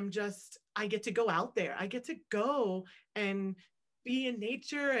I get to go out there. I get to go and be in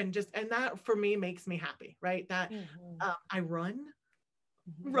nature and that for me makes me happy, right? That I run,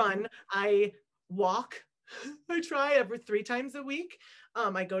 I walk. I try every 3 times a week.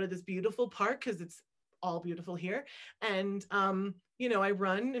 I go to this beautiful park because it's all beautiful here. And, I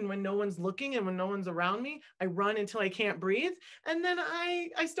run, and when no one's looking and when no one's around me, I run until I can't breathe. And then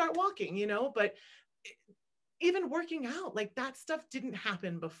I start walking, but even working out, like that stuff didn't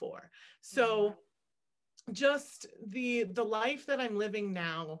happen before. So just the life that I'm living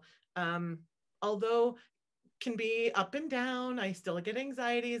now, although can be up and down, I still get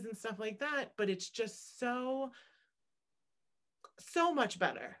anxieties and stuff like that, but it's just so much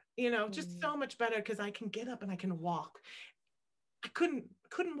better, just so much better because I can get up and I can walk. I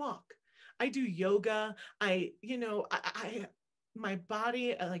couldn't walk. I do yoga. I my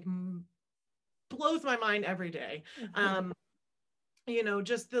body like blows my mind every day.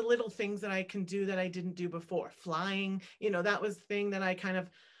 Just the little things that I can do that I didn't do before. Flying, that was the thing that I kind of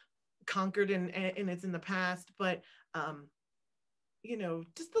conquered and it's in the past, but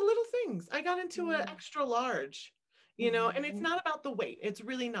just the little things. I got into an extra large, and it's not about the weight. It's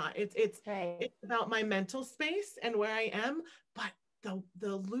really not. It's about my mental space and where I am, but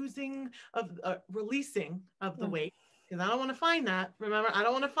the losing of releasing of the weight, because I don't want to find that. Remember, I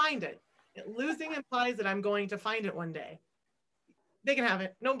don't want to find it. Losing implies that I'm going to find it one day. They can have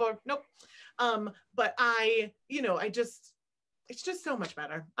it. No more. Nope. But it's just so much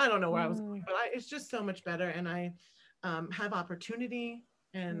better. I don't know where I was going, but it's just so much better. And I have opportunity,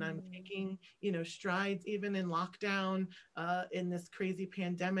 and I'm taking, strides even in lockdown, in this crazy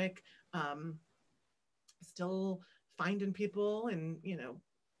pandemic, still finding people and,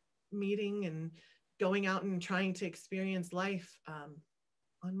 meeting and going out and trying to experience life,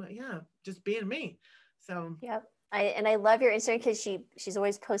 just being me. So, yep. I love your Instagram because she's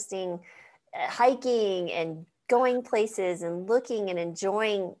always posting hiking and going places and looking and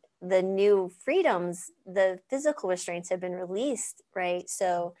enjoying the new freedoms. The physical restraints have been released, right?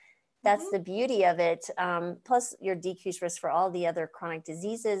 So that's the beauty of it. Plus your decreased risk for all the other chronic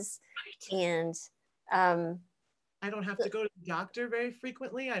diseases. And I don't have to go to the doctor very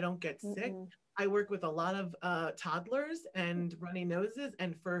frequently. I don't get sick. I work with a lot of toddlers and runny noses.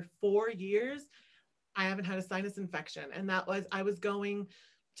 And for 4 years, I haven't had a sinus infection. And I was going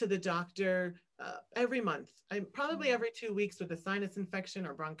to the doctor every month. I'm probably every 2 weeks with a sinus infection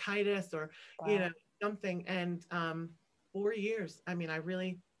or bronchitis or, something. And 4 years. I mean, I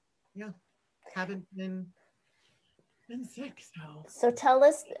really, haven't been sick. So tell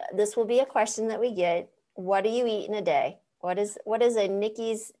us, this will be a question that we get. What do you eat in a day? What does a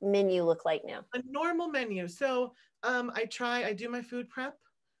Nickie's menu look like now? A normal menu. So I do my food prep.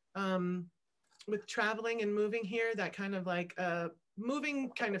 With traveling and moving here, that kind of like moving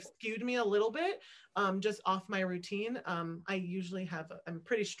kind of skewed me a little bit, just off my routine. I usually I'm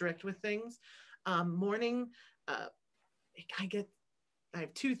pretty strict with things. Morning, I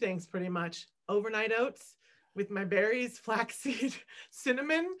have 2 things pretty much: overnight oats with my berries, flaxseed,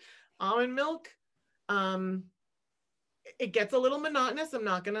 cinnamon, almond milk. It gets a little monotonous. I'm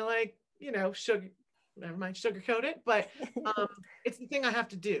not gonna sugarcoat it, but it's the thing I have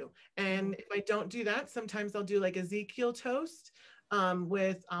to do. And if I don't do that, sometimes I'll do like Ezekiel toast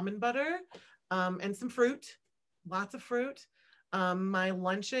with almond butter and some fruit, lots of fruit. My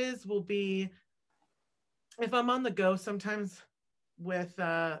lunches will be, if I'm on the go, sometimes with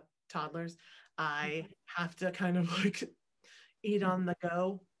toddlers, I have to kind of like eat on the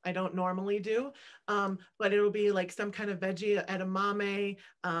go. I don't normally do, but it'll be like some kind of veggie edamame.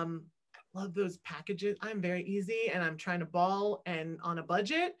 Love those packages. I'm very easy and I'm trying to ball and on a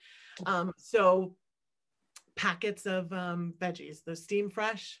budget. So packets of veggies, those steam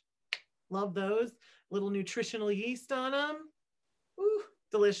fresh, love those. Little nutritional yeast on them. Ooh,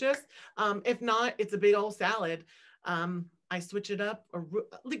 delicious. If not, it's a big old salad. I switch it up, or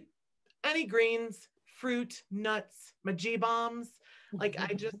any greens, fruit, nuts, my G-bombs. Like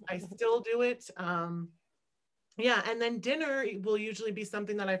I still do it. And then dinner will usually be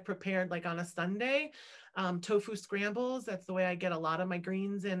something that I've prepared like on a Sunday. Tofu scrambles. That's the way I get a lot of my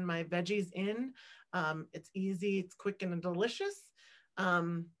greens and my veggies in. It's easy, it's quick and delicious.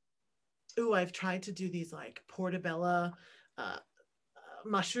 I've tried to do these like portobello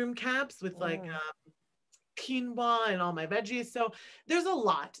mushroom caps with like quinoa and all my veggies. So there's a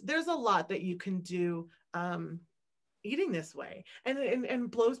lot that you can do eating this way, and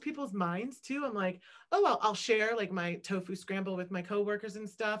blows people's minds too. I'm like, I'll share like my tofu scramble with my coworkers and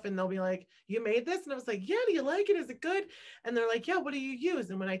stuff, and they'll be like, you made this? And I was like, yeah, do you like it? Is it good? And they're like, yeah, what do you use?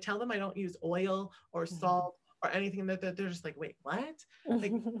 And when I tell them I don't use oil or salt or anything that they're just like, wait, what?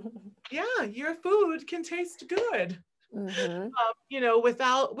 Like, yeah, your food can taste good,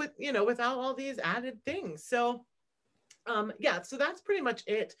 without all these added things. So, yeah, so that's pretty much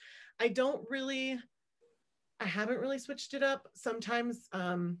it. I haven't really switched it up. Sometimes,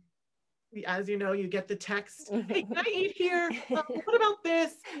 as you know, you get the text, hey, can I eat here? What about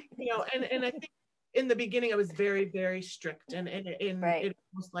this? And I think in the beginning I was very, very strict, and Right. it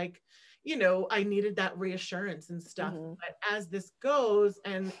was like, I needed that reassurance and stuff. But as this goes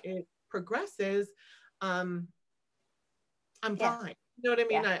and it progresses, I'm fine. You know what I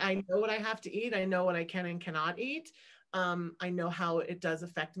mean? Yeah. I know what I have to eat. I know what I can and cannot eat. I know how it does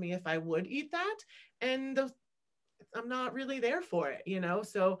affect me if I would eat that. And I'm not really there for it,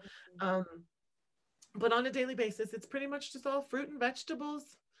 So, but on a daily basis, it's pretty much just all fruit and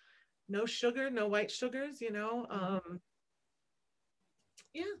vegetables, no sugar, no white sugars, yeah.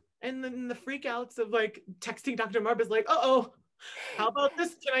 And then the freakouts of like texting Dr. Marb is like, oh, how about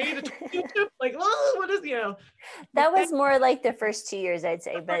this? Can I eat a tortilla chip? Like, oh, what is, That was more like the first 2 years, I'd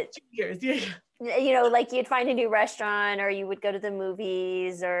say, but 2 years, yeah. Like you'd find a new restaurant, or you would go to the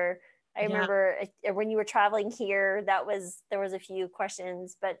movies, or I remember when you were traveling here, there was a few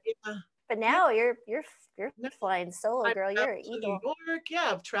questions, but now you're flying solo, I've girl. You're traveled to eagle. New York. Yeah,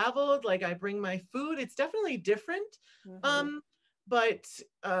 I've traveled. Like I bring my food. It's definitely different. But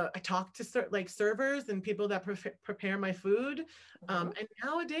I talk to servers and people that prepare my food. And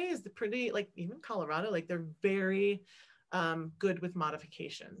nowadays, like even Colorado, like they're very good with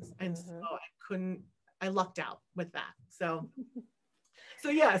modifications. And so I lucked out with that. So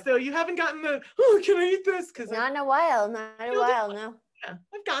yeah, so you haven't gotten the, oh, can I eat this? Because not in a while, no. Yeah,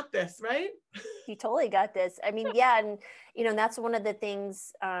 I've got this, right? You totally got this. I mean, yeah, and that's one of the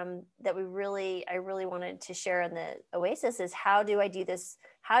things that I really wanted to share in the Oasis is how do I do this?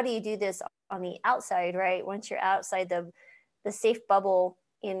 How do you do this on the outside, right? Once you're outside the safe bubble,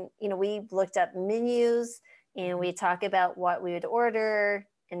 we looked up menus and we talk about what we would order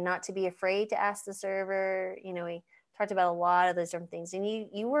and not to be afraid to ask the server. We talked about a lot of those different things, and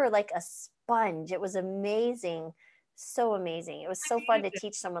you were like a sponge. It was amazing. So amazing. It was so fun to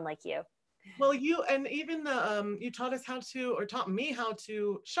teach someone like you. Well, you you taught me how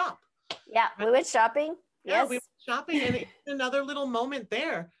to shop. Yeah, we went shopping. Yeah, yes, we went shopping, and another little moment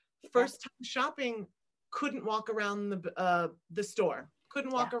there. First time shopping, couldn't walk around the store.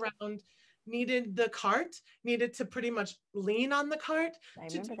 Couldn't walk around. Needed the cart. Needed to pretty much lean on the cart. I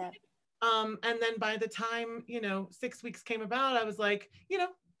remember that. And then by the time 6 weeks came about, I was like,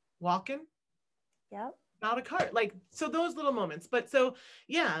 walking. Yep. Out a cart, like, so those little moments. But so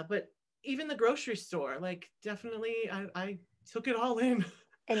yeah, but even the grocery store, like, definitely I took it all in.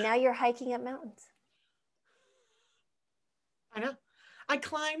 And now you're hiking up mountains. I know. I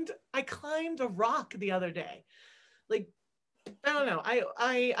climbed a rock the other day. Like, I don't know.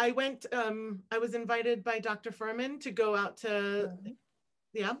 I went, I was invited by Dr. Furman to go out to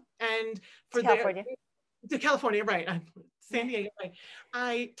and for California. To California, right. San Diego, right.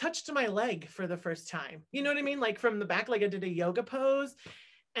 I touched my leg for the first time. You know what I mean? Like from the back, like I did a yoga pose.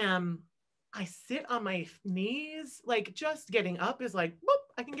 I sit on my knees, like just getting up is like, whoop,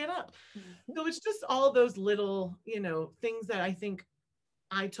 I can get up. So it's just all those little, things that I think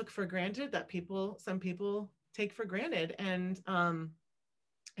I took for granted that some people take for granted. And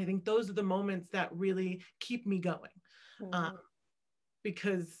I think those are the moments that really keep me going.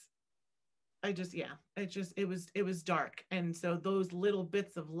 Because it was dark. And so those little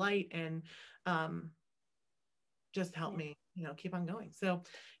bits of light and just helped me, keep on going. So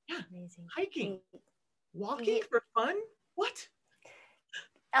yeah, amazing. Hiking, walking for fun. What?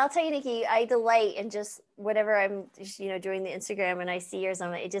 I'll tell you, Nickie, I delight in just whatever I'm, doing the Instagram and I see yours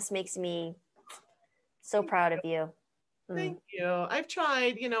on it. It just makes me so proud of you. Thank you. I've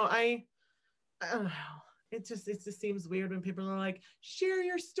tried, I don't know. It just seems weird when people are like, share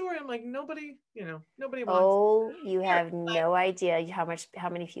your story. I'm like, nobody wants. Oh, you have no idea how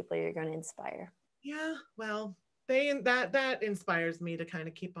many people you're going to inspire. Yeah, well, that inspires me to kind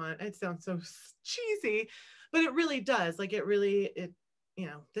of keep on. It sounds so cheesy, but it really does. Like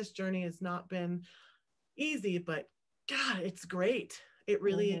this journey has not been easy, but God, it's great. It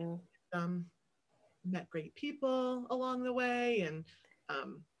really met great people along the way, and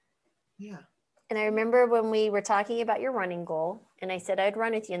yeah. And I remember when we were talking about your running goal, and I said I'd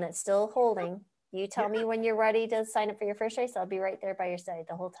run with you, and that's still holding. You tell me when you're ready to sign up for your first race. I'll be right there by your side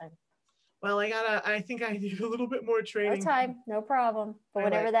the whole time. Well, I think I need a little bit more training. No time, no problem. But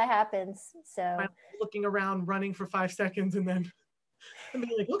whenever that happens, so I'm looking around, running for 5 seconds, and then and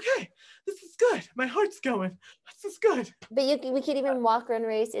be like, okay, this is good. My heart's going. This is good. But we could even walk, run,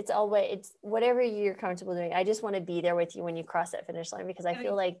 race. It's whatever you're comfortable doing. I just want to be there with you when you cross that finish line, because I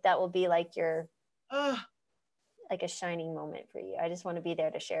feel like that will be like your, like a shining moment for you. I just want to be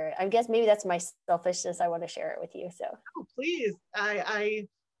there to share it. I guess maybe that's my selfishness. I want to share it with you. So. Oh, please.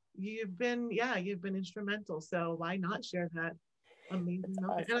 You've been instrumental. So why not share that amazing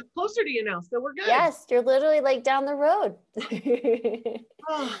moment? Awesome. And I'm closer to you now, so we're good. Yes, you're literally like down the road.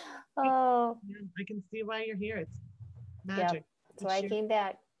 Oh, I can see why you're here. It's magic. Yep. That's why I came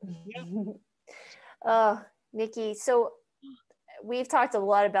back. Yeah. Oh, Nickie. So we've talked a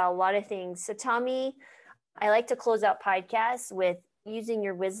lot about a lot of things. So tell me, I like to close out podcasts with using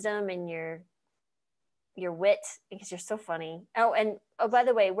your wisdom and your wit, because you're so funny. Oh, and by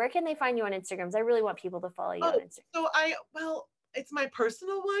the way, where can they find you on Instagram? Because I really want people to follow you on Instagram. So it's my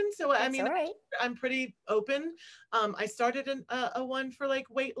personal one. So that's, I mean, all right. I'm pretty open. I started a one for like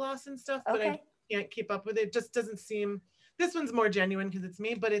weight loss and stuff, but I can't keep up with it. It just doesn't seem, this one's more genuine because it's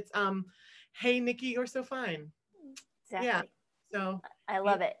me, but it's hey Nickie, you're so fine. Exactly. Yeah. So I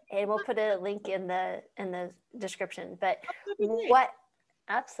love it. And we'll put a link in the description. But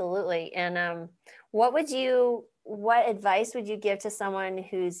absolutely. And what advice would you give to someone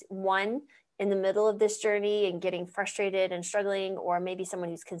who's in the middle of this journey and getting frustrated and struggling, or maybe someone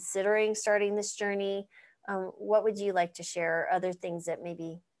who's considering starting this journey? What would you like to share? Other things that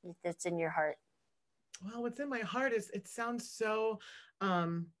maybe that's in your heart? Well, what's in my heart is, it sounds so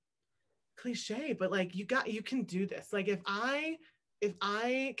cliche, but like you can do this. Like if I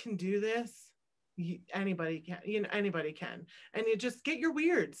can do this, anybody can. Anybody can. And you just get your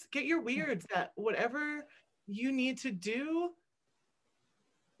weirds. That whatever you need to do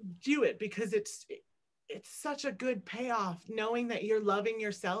it, because it's such a good payoff knowing that you're loving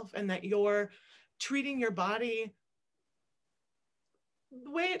yourself and that you're treating your body the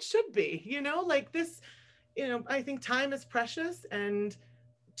way it should be, like this, I think time is precious, and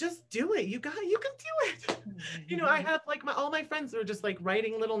just do it. You can do it. I have like all my friends were just like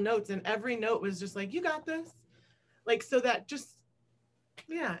writing little notes, and every note was just like, you got this. Like, so that just,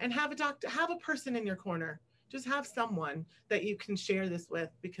 and have a person in your corner. Just have someone that you can share this with,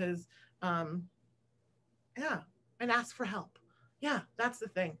 because, and ask for help. Yeah, that's the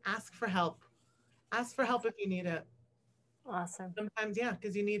thing. Ask for help. Ask for help if you need it. Awesome. Sometimes,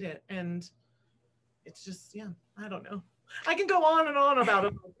 because you need it. And it's just, I don't know. I can go on and on about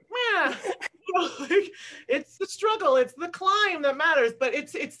it. It's the struggle. It's the climb that matters. But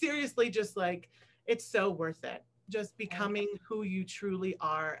it's seriously just like, it's so worth it. Just becoming who you truly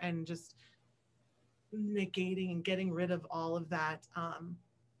are, and just negating and getting rid of all of that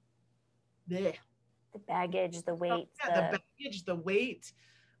the baggage, the weight, the baggage, the weight,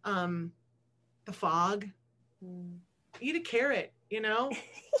 the fog. Eat a carrot, eat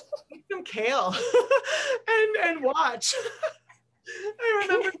some kale and watch. I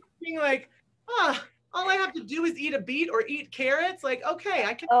remember being like, all I have to do is eat a beet or eat carrots. Like, okay,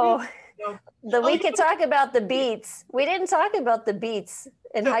 I can we could talk about the beets. We didn't talk about the beets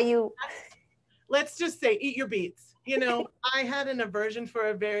and how you, let's just say, eat your beets. I had an aversion for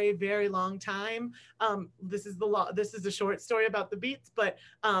a very, very long time. This is a short story about the beets, but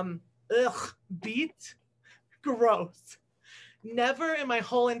beets, gross. Never in my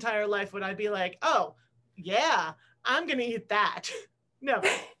whole entire life would I be like, oh yeah, I'm gonna eat that. No.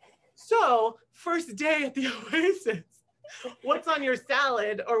 So first day at the Oasis, what's on your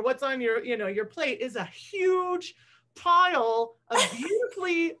salad or what's on your plate is a huge pile of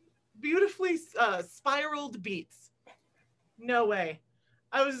beautifully spiraled beets. No way.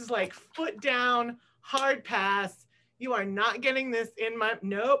 I was just like, foot down, hard pass. You are not getting this in my,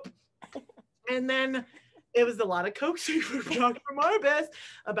 nope. And then it was a lot of coaxing from Dr. Marbas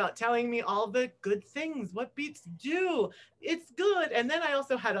about telling me all the good things, what beets do. It's good. And then I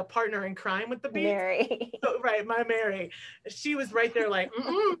also had a partner in crime with the beets. Mary. So, right, my Mary. She was right there like,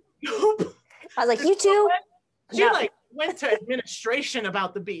 nope. I was like, you too? She went to administration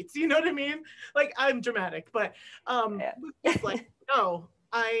about the beets. You know what I mean? Like, I'm dramatic, but it's like, no,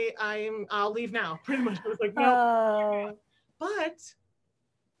 I'll leave now. Pretty much. I was like, no. But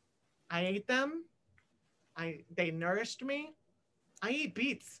I ate them. They nourished me. I eat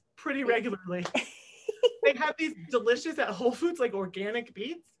beets pretty regularly. They have these delicious at Whole Foods, like organic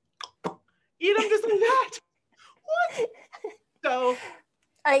beets. Eat them just like that. What? So,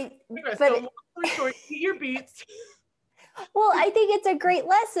 long story short, eat your beets. Well, I think it's a great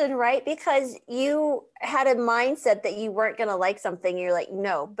lesson, right? Because you had a mindset that you weren't going to like something. You're like,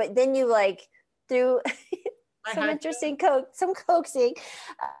 no, but then you through some interesting some coaxing.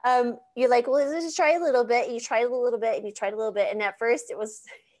 You're like, well, let's just try a little bit. And you tried a little bit and you tried a little bit. And at first it was,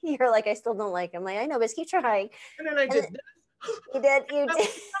 you're like, I still don't like him. Like, I know, but keep trying. And then I did this. You did.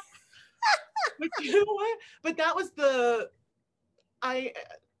 But you know what? But that was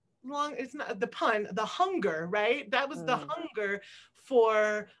it's not the pun, the hunger, right? That was the hunger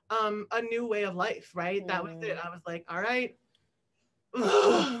for a new way of life, right? That was it. I was like, all right,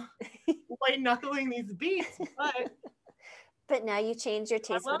 white knuckling these beats, but now you change, your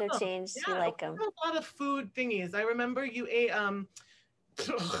taste would have changed. Yeah, you like them. A lot of food thingies. I remember you ate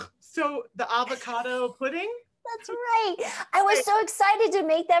so the avocado pudding. That's right. I was so excited to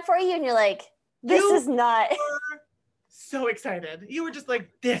make that for you, and you're like, this is not. So excited. You were just like,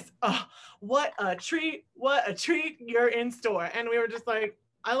 this, what a treat, you're in store. And we were just like,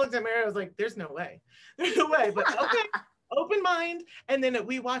 I looked at Mary, I was like, there's no way, but okay. Open mind. And then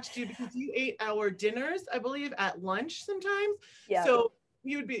we watched you because you ate our dinners, I believe, at lunch sometimes. Yeah. So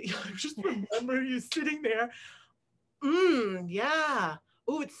you'd be, I just remember you sitting there. Yeah.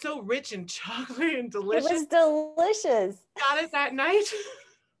 Oh, it's so rich and chocolatey and delicious. It was delicious. Got it that night.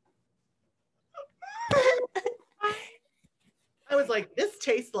 I was like, this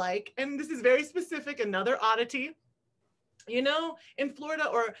tastes like, and this is very specific, another oddity, you know, in Florida,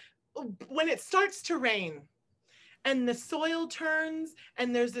 or when it starts to rain and the soil turns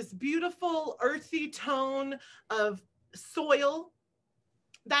and there's this beautiful earthy tone of soil,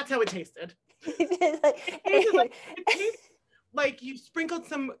 that's how it tasted. It tasted like you sprinkled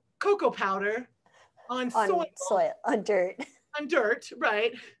some cocoa powder on soil, on dirt,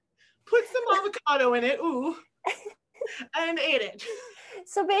 right? Put some avocado in it, and ate it.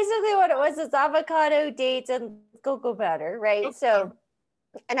 So basically what it was is avocado, dates, and cocoa powder, right? Okay. So,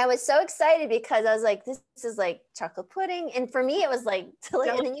 and I was so excited because I was like, this is like chocolate pudding. And for me, it was like,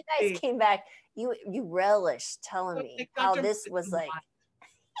 and then you guys came back, you relished telling me how this was like.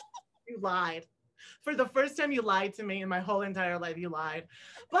 You lied. For the first time, you lied to me in my whole entire life, you lied.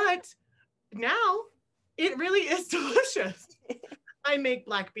 But now, it really is delicious. I make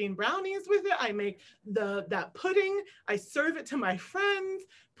black bean brownies with it. I make that pudding. I serve it to my friends,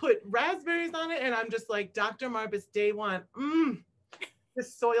 put raspberries on it. And I'm just like, Dr. Marbas, day one, the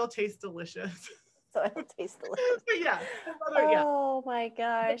soil tastes delicious. Soil tastes delicious. Yeah. Oh my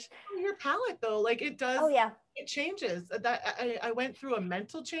gosh. Your palate though, like it does. Oh yeah. It changes. That I went through a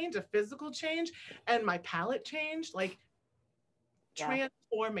mental change, a physical change, and my palate changed, like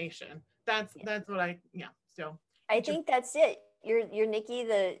transformation. That's what so. I think that's it. You're Nickie,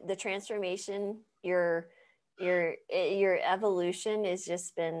 the transformation, your evolution has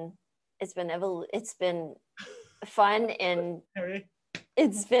just been, it's been fun, and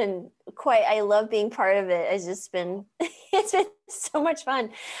it's been quite, I love being part of it. It's been so much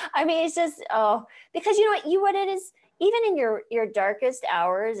fun. I mean, it's just, because you know what it is, even in your darkest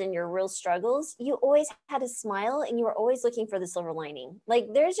hours and your real struggles, you always had a smile and you were always looking for the silver lining.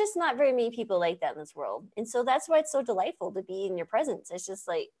 Like there's just not very many people like that in this world. And so that's why it's so delightful to be in your presence. It's just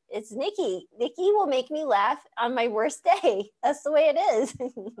like, it's Nickie. Nickie will make me laugh on my worst day. That's the way it is.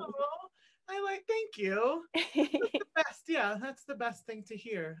 Thank you. That's the best. Yeah, that's the best thing to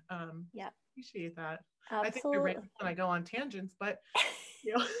hear. Yeah. Appreciate that. Absolutely. I think you're right when I go on tangents, but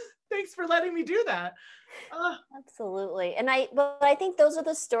thanks for letting me do that. Absolutely. And I think those are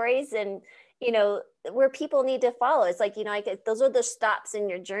the stories, and where people need to follow. It's like, those are the stops in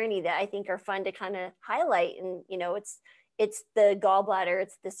your journey that I think are fun to kind of highlight. And it's the gallbladder,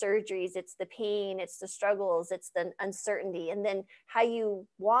 it's the surgeries, it's the pain, it's the struggles, it's the uncertainty, and then how you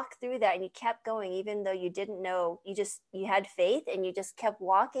walk through that and you kept going even though you didn't know. You had faith and you just kept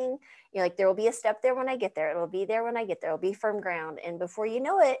walking. You're like, there will be a step there when I get there, it'll be there when I get there, it'll be firm ground. And before you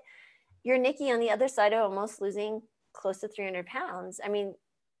know it, you're Nickie on the other side of almost losing close to 300 pounds. I mean,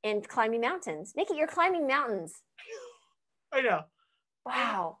 and climbing mountains. Nickie, you're climbing mountains. I know.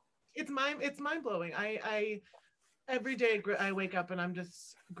 Wow. It's mind blowing. I every day I wake up and I'm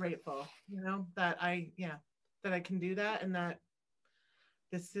just grateful, that I can do that, and that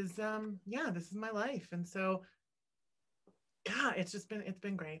this is my life. And so it's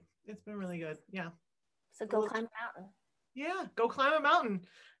been great. It's been really good. Yeah. So go climb a mountain. Yeah, go climb a mountain.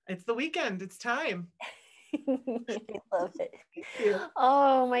 It's the weekend. It's time. I love it.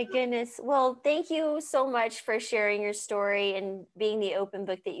 Oh my goodness. Well, thank you so much for sharing your story and being the open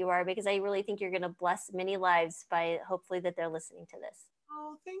book that you are, because I really think you're going to bless many lives by hopefully that they're listening to this.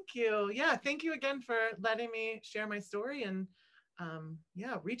 Oh, thank you. Yeah. Thank you again for letting me share my story, and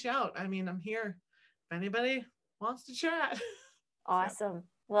reach out. I mean, I'm here if anybody wants to chat. Awesome. So.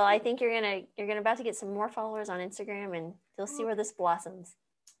 Well, I think you're gonna about to get some more followers on Instagram, and you'll see where this blossoms.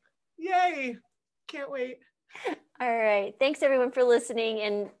 Yay. Can't wait. All right. Thanks everyone for listening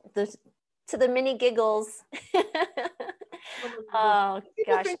and to the mini giggles. Oh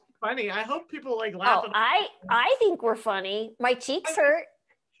gosh. Think funny. I hope people like laugh. Oh, I think we're funny. My cheeks hurt.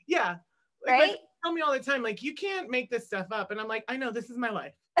 Yeah. Like, right? Tell me all the time, like, you can't make this stuff up. And I'm like, I know, this is my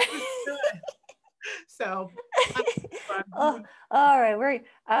life. So oh, all right. We're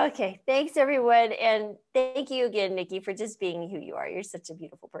okay. Thanks everyone. And thank you again, Nickie, for just being who you are. You're such a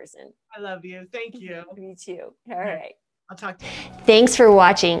beautiful person. I love you. Thank you. Me too. All right. I'll talk to you. Thanks for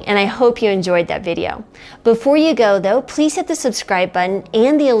watching, and I hope you enjoyed that video. Before you go though, please hit the subscribe button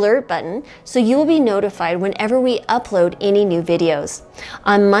and the alert button so you will be notified whenever we upload any new videos.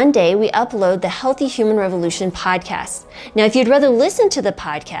 On Monday, we upload the Healthy Human Revolution podcast. Now, if you'd rather listen to the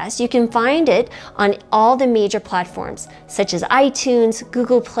podcast, you can find it on all the major platforms such as iTunes,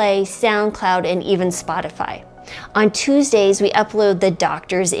 Google Play, SoundCloud, and even Spotify. On Tuesdays, we upload the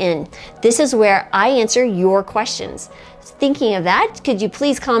Doctor's In. This is where I answer your questions. Thinking of that, could you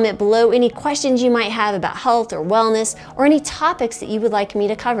please comment below any questions you might have about health or wellness or any topics that you would like me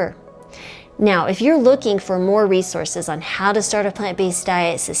to cover? Now, if you're looking for more resources on how to start a plant-based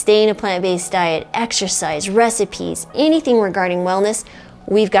diet, sustain a plant-based diet, exercise, recipes, anything regarding wellness,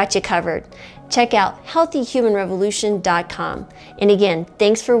 we've got you covered. Check out healthyhumanrevolution.com. And again,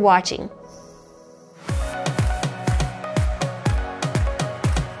 thanks for watching.